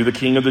 are you the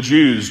king of the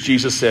Jews?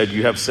 Jesus said,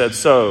 you have said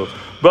so.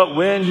 But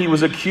when he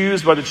was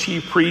accused by the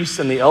chief priests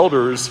and the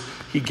elders,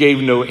 he gave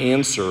no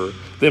answer.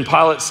 Then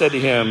Pilate said to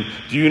him,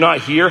 do you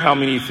not hear how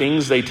many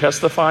things they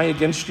testify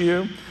against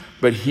you?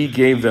 But he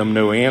gave them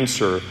no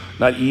answer,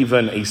 not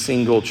even a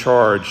single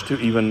charge, so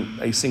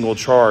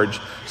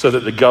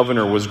that the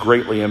governor was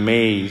greatly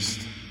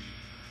amazed.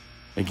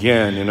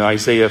 Again, in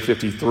Isaiah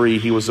 53,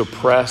 he was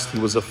oppressed, he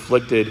was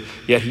afflicted,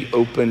 yet he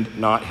opened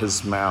not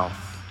his mouth.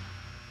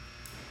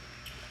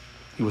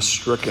 He was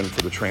stricken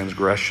for the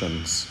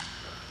transgressions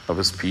of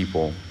his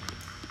people.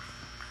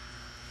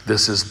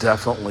 This is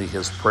definitely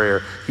his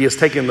prayer. He has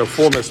taken the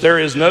fullness. There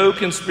is no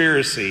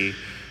conspiracy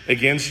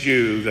against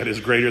you that is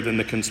greater than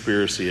the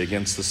conspiracy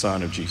against the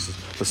Son of Jesus,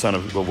 the Son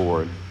of the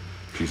Lord,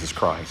 Jesus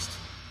Christ.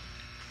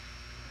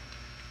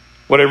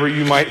 Whatever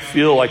you might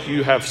feel like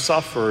you have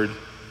suffered,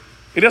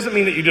 it doesn't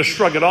mean that you just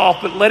shrug it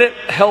off, but let it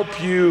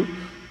help you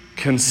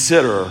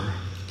consider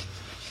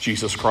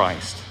Jesus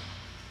Christ.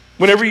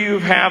 Whenever you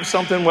have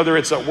something, whether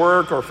it's at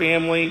work or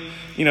family,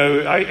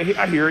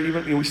 I hear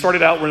even we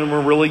started out when we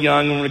were really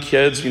young, when we were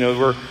kids,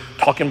 we're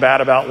talking bad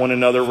about one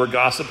another, we're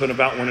gossiping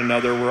about one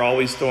another, we're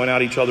always throwing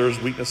out each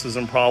other's weaknesses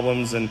and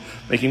problems and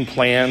making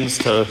plans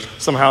to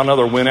somehow or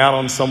another win out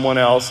on someone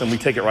else, and we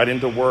take it right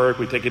into work,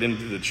 we take it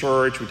into the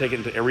church, we take it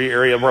into every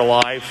area of our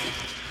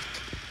life.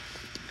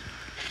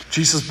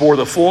 Jesus bore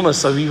the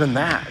fullness of even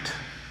that,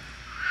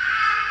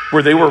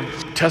 where they were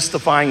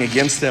testifying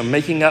against him,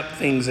 making up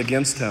things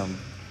against him.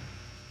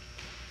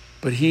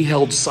 But he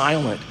held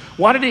silent.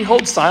 Why did he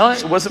hold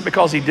silent? It wasn't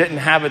because he didn't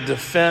have a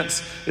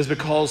defense. It's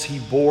because he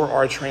bore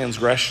our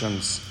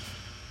transgressions.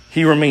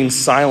 He remained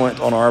silent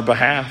on our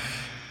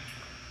behalf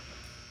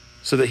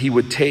so that he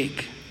would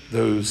take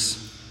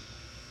those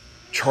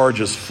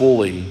charges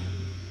fully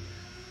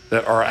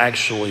that are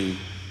actually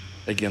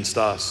against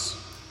us.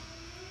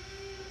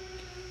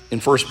 In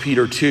 1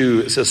 Peter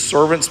 2, it says,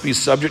 servants, be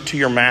subject to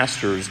your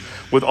masters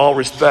with all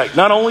respect,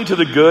 not only to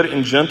the good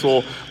and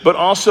gentle, but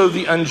also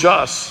the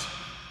unjust.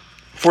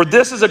 For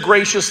this is a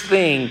gracious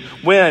thing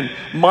when,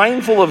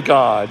 mindful of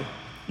God,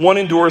 one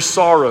endures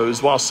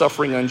sorrows while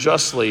suffering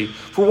unjustly.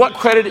 For what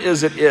credit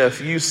is it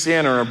if you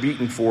sin and are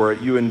beaten for it,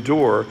 you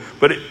endure?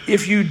 But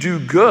if you do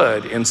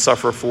good and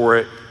suffer for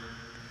it,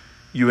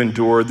 you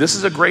endure. This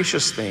is a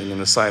gracious thing in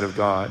the sight of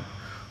God.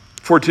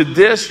 For to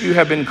this you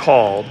have been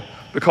called,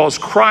 because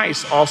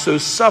Christ also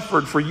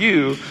suffered for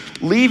you,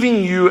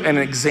 leaving you an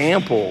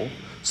example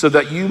so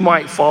that you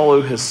might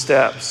follow his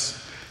steps.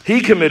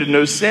 He committed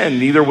no sin,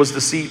 neither was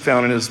deceit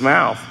found in his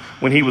mouth.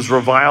 When he was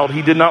reviled,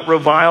 he did not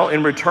revile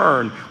in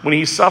return. When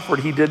he suffered,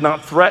 he did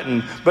not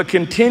threaten, but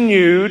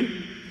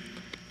continued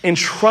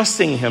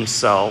entrusting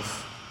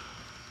himself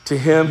to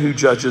him who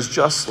judges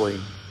justly.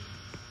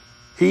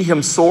 He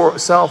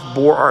himself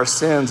bore our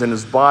sins in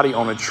his body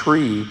on a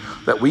tree,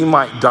 that we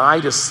might die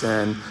to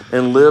sin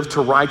and live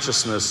to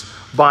righteousness.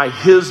 By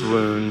his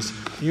wounds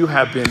you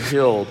have been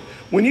healed.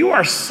 When you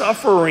are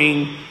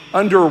suffering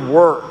under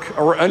work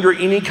or under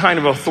any kind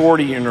of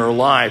authority in your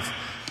life,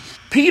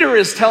 Peter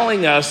is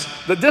telling us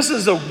that this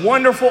is a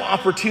wonderful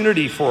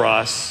opportunity for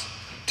us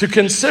to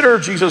consider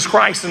Jesus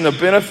Christ and the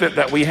benefit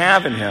that we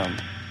have in him.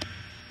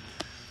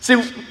 See,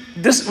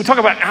 we talk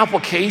about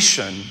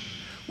application.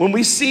 When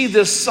we see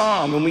this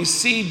psalm, when we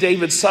see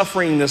David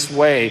suffering this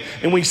way,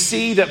 and we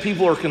see that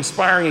people are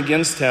conspiring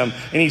against him,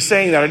 and he's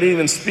saying that I didn't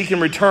even speak in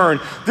return,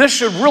 this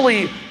should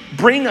really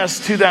bring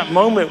us to that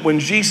moment when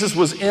Jesus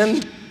was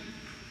in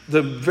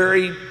the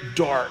very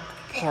dark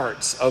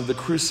parts of the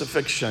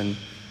crucifixion,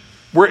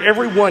 where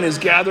everyone is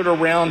gathered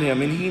around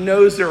him, and he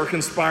knows they are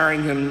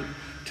conspiring him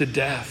to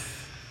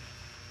death.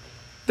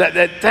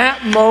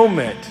 That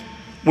moment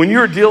when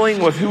you're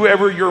dealing with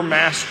whoever your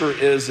master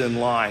is in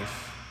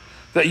life,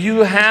 that you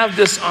have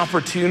this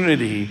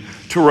opportunity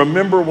to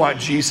remember what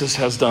Jesus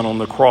has done on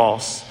the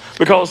cross.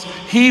 Because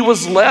he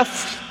was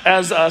left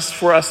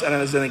for us and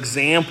as an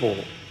example.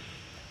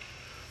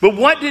 But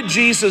what did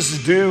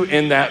Jesus do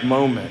in that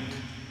moment?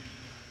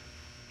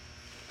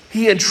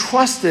 He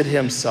entrusted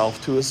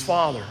himself to his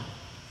Father.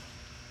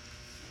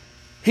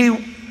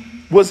 He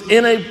was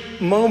in a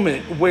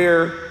moment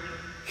where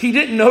he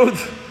didn't know.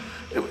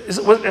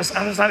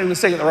 I'm not even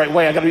saying it the right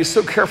way. I got to be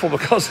so careful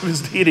because of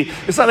his deity.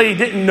 It's not that he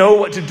didn't know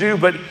what to do,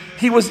 but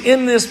he was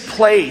in this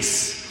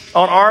place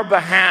on our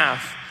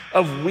behalf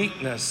of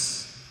weakness,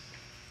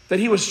 that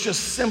he was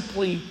just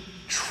simply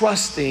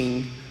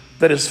trusting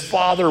that his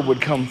Father would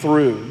come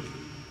through.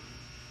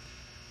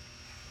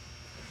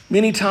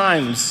 Many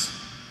times,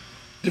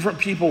 different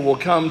people will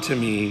come to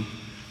me,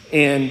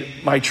 and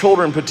my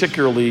children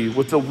particularly,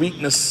 with a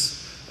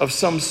weakness of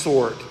some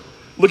sort,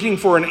 looking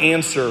for an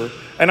answer.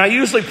 And I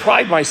usually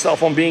pride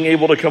myself on being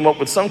able to come up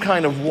with some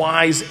kind of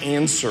wise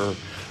answer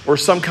or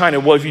some kind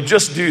of, well, if you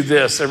just do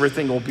this,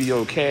 everything will be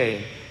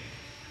okay.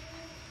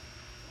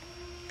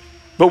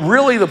 But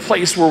really the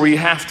place where we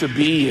have to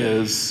be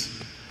is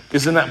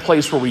in that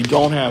place where we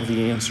don't have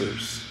the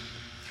answers.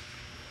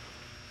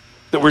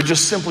 That we're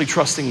just simply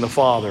trusting the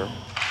Father.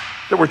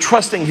 That we're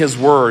trusting his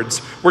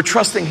words. We're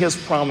trusting his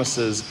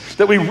promises.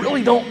 That we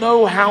really don't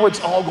know how it's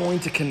all going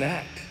to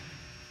connect.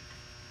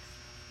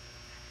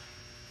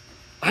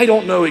 I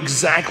don't know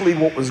exactly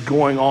what was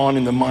going on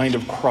in the mind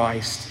of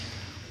Christ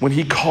when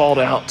he called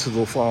out to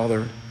the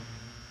Father,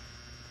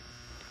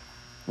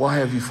 "Why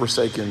have you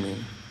forsaken me?"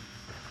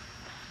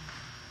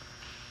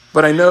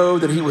 But I know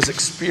that he was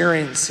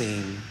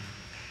experiencing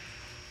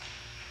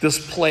this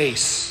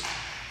place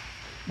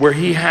where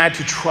he had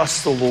to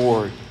trust the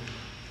Lord.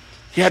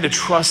 He had to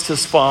trust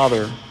his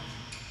Father.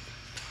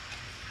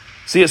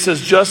 See, it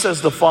says, just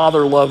as the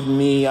Father loved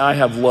me, I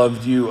have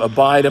loved you.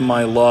 Abide in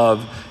my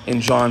love in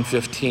John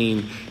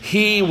 15.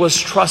 He was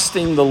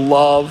trusting the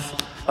love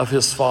of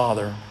his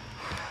Father.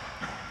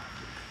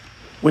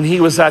 When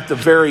he was at the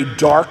very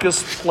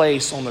darkest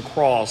place on the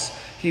cross,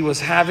 he was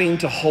having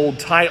to hold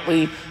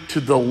tightly to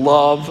the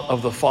love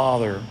of the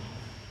Father.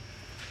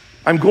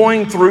 I'm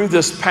going through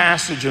this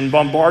passage and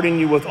bombarding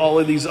you with all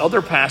of these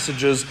other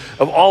passages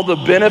of all the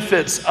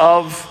benefits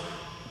of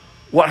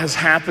what has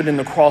happened in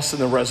the cross and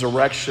the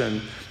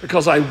resurrection,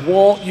 because I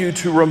want you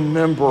to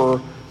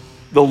remember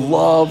the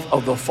love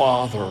of the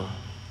Father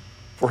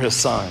for his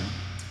Son.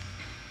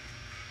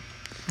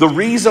 The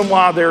reason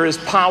why there is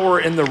power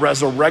in the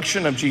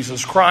resurrection of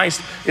Jesus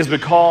Christ is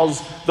because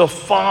the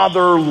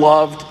Father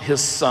loved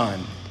his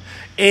Son.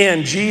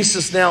 And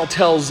Jesus now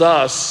tells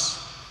us,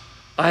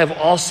 I have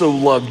also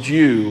loved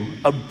you.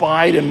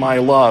 Abide in my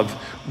love.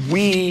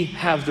 We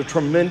have the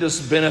tremendous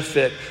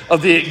benefit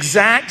of the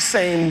exact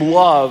same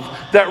love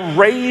that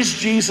raised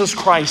Jesus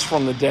Christ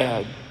from the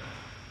dead.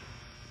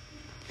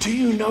 Do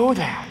you know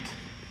that?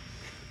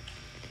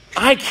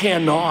 I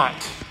cannot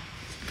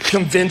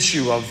convince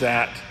you of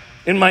that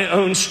in my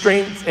own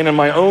strength and in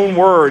my own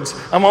words.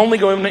 I'm only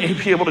going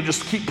to be able to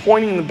just keep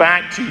pointing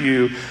back to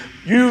you.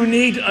 You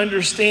need to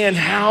understand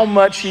how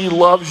much he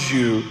loves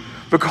you,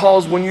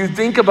 because when you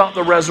think about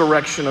the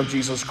resurrection of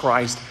Jesus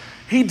Christ,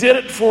 he did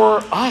it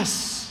for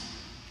us.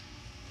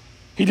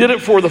 He did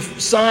it for the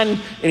Son,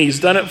 and he's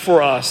done it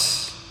for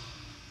us.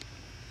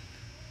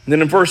 And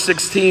then in verse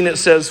 16 it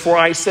says, for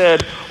I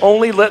said,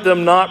 only let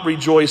them not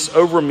rejoice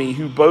over me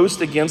who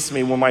boast against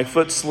me when my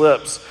foot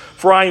slips.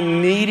 For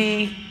I'm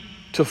needy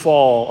to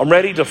fall. I'm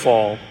ready to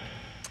fall.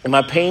 And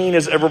my pain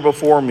is ever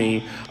before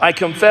me. I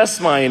confess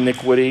my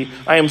iniquity.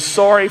 I am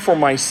sorry for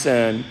my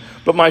sin.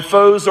 But my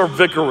foes are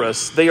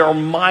vigorous. They are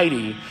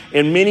mighty.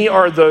 And many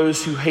are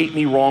those who hate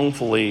me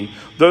wrongfully.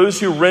 Those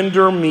who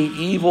render me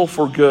evil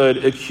for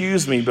good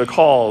accuse me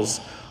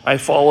because I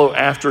follow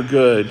after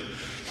good.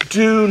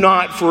 Do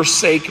not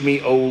forsake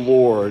me, O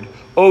Lord.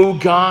 O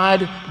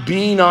God,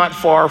 be not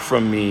far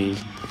from me.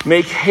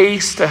 Make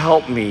haste to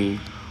help me,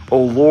 O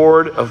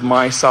Lord of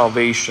my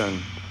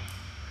salvation.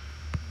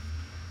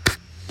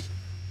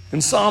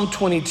 In Psalm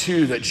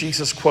 22 that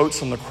Jesus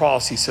quotes on the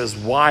cross, he says,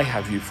 why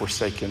have you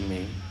forsaken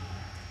me?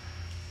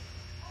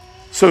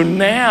 So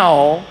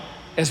now,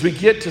 as we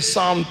get to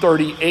Psalm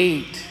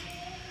 38,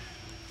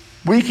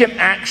 we can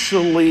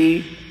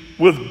actually,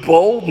 with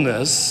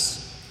boldness,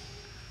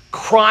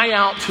 cry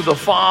out to the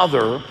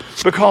Father,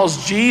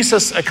 because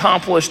Jesus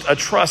accomplished a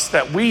trust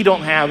that we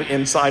don't have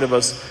inside of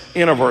us,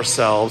 in of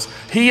ourselves.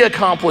 He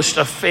accomplished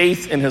a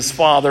faith in his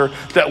Father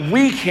that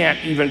we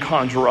can't even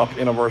conjure up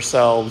in of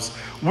ourselves.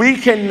 We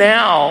can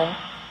now,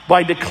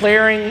 by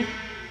declaring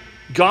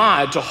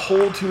God to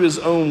hold to his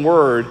own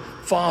word,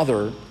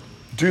 Father,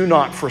 do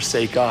not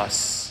forsake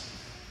us.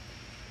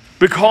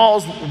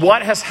 Because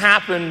what has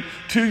happened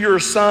to your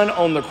Son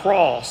on the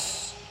cross,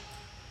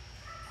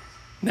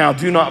 now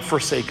do not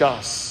forsake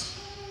us.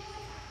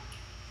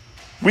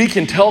 We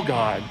can tell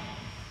God,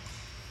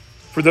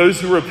 for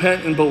those who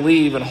repent and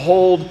believe and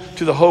hold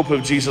to the hope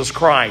of Jesus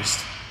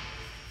Christ,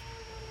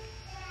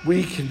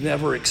 We can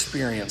never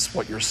experience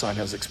what your son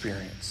has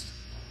experienced.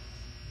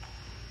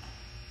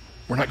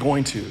 We're not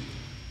going to.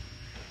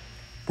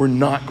 We're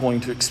not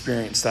going to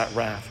experience that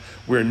wrath.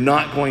 We're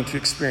not going to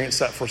experience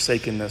that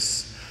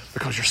forsakenness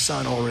because your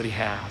son already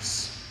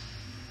has.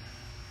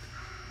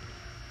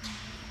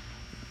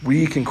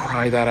 We can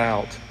cry that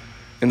out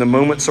in the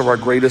moments of our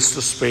greatest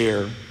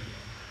despair.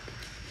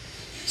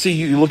 See,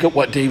 you look at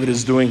what David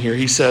is doing here.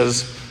 He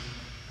says,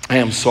 I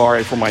am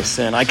sorry for my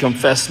sin. I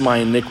confess my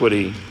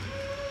iniquity.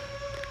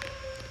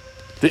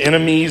 The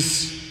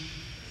enemies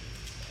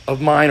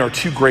of mine are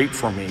too great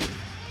for me.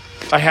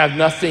 I have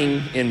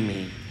nothing in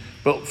me.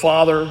 But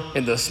Father,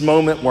 in this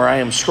moment where I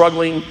am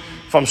struggling,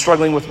 if I'm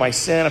struggling with my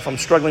sin, if I'm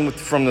struggling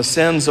from the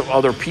sins of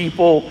other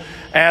people,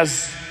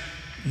 as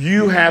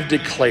you have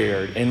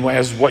declared and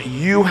as what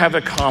you have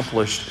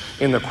accomplished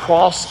in the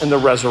cross and the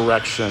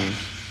resurrection,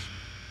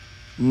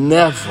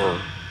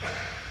 never,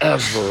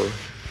 ever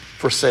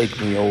forsake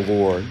me, O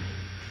Lord.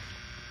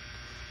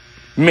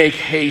 Make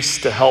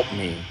haste to help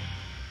me.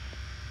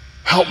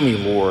 Help me,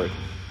 Lord.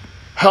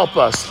 Help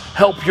us.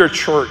 Help your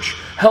church.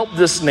 Help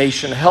this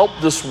nation. Help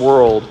this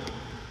world.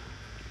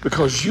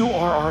 Because you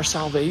are our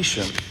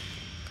salvation.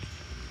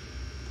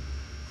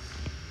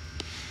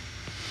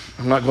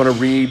 I'm not going to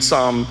read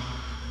Psalm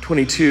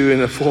 22 in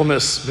the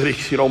fullness, but you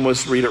could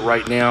almost read it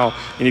right now,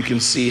 and you can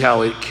see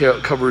how it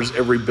covers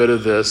every bit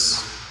of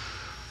this.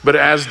 But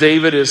as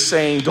David is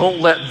saying, don't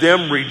let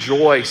them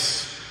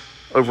rejoice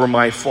over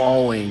my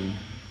falling.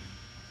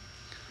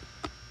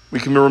 We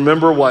can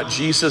remember what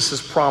Jesus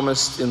has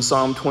promised in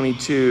Psalm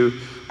 22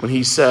 when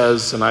he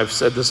says, and I've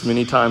said this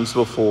many times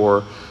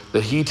before,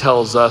 that he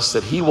tells us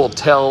that he will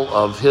tell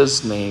of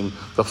his name,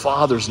 the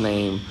Father's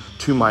name,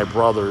 to my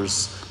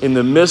brothers. In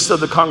the midst of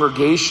the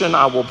congregation,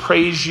 I will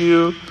praise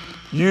you.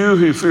 You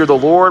who fear the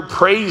Lord,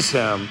 praise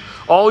him.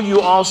 All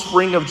you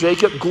offspring of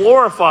Jacob,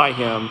 glorify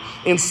him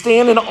and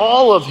stand in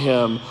awe of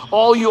him,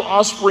 all you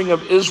offspring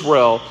of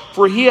Israel.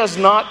 For he has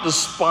not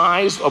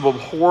despised or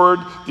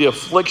abhorred the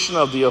affliction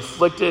of the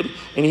afflicted,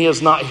 and he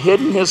has not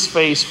hidden his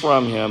face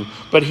from him,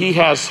 but he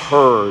has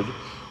heard.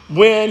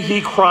 When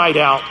he cried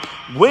out,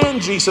 when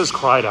Jesus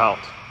cried out,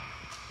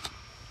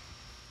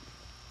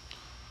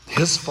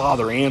 his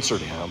Father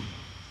answered him.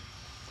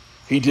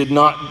 He did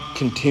not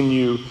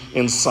continue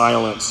in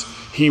silence.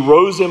 He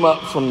rose him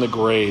up from the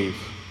grave.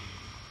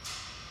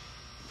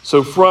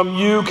 So from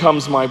you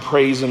comes my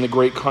praise in the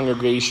great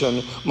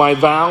congregation. My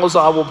vows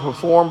I will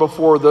perform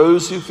before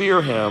those who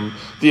fear him.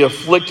 The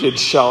afflicted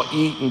shall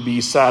eat and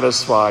be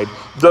satisfied.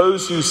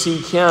 Those who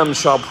seek him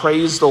shall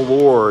praise the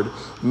Lord.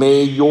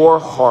 May your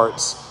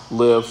hearts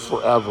live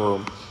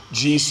forever.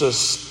 Jesus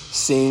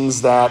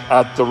sings that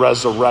at the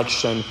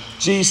resurrection.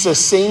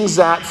 Jesus sings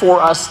that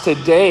for us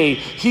today.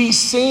 He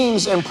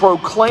sings and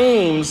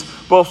proclaims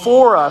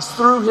before us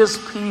through his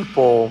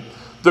people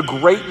the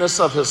greatness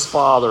of his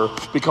Father,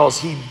 because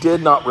he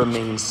did not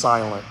remain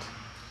silent,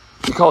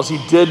 because he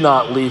did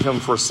not leave him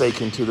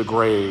forsaken to the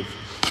grave,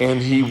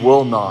 and he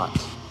will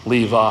not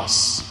leave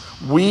us.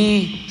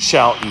 We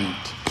shall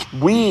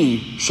eat.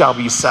 We shall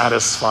be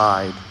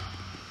satisfied.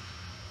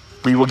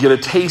 We will get a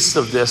taste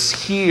of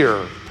this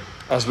here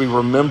as we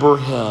remember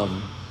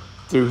him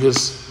through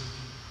his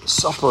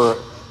supper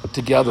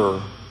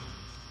together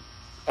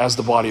as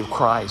the body of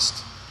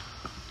Christ.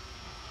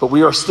 But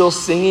we are still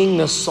singing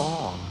this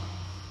song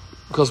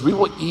because we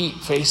will eat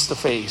face to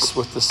face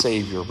with the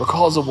Savior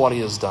because of what he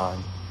has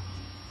done.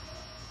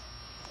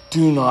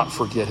 Do not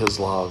forget his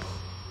love.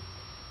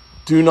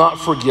 Do not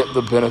forget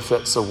the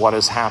benefits of what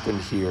has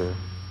happened here.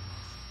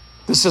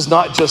 This is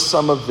not just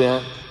some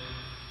event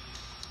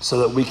so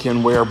that we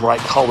can wear bright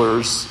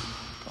colors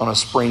on a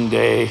spring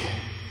day.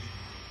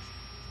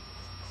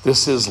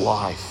 This is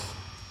life.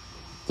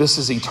 This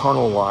is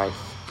eternal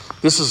life.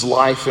 This is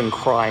life in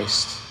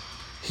Christ.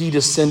 He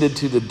descended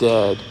to the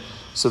dead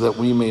so that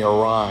we may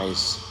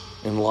arise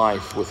in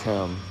life with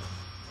him.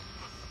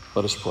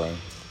 Let us pray.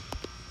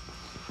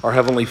 Our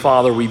Heavenly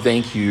Father, we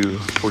thank you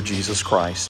for Jesus Christ.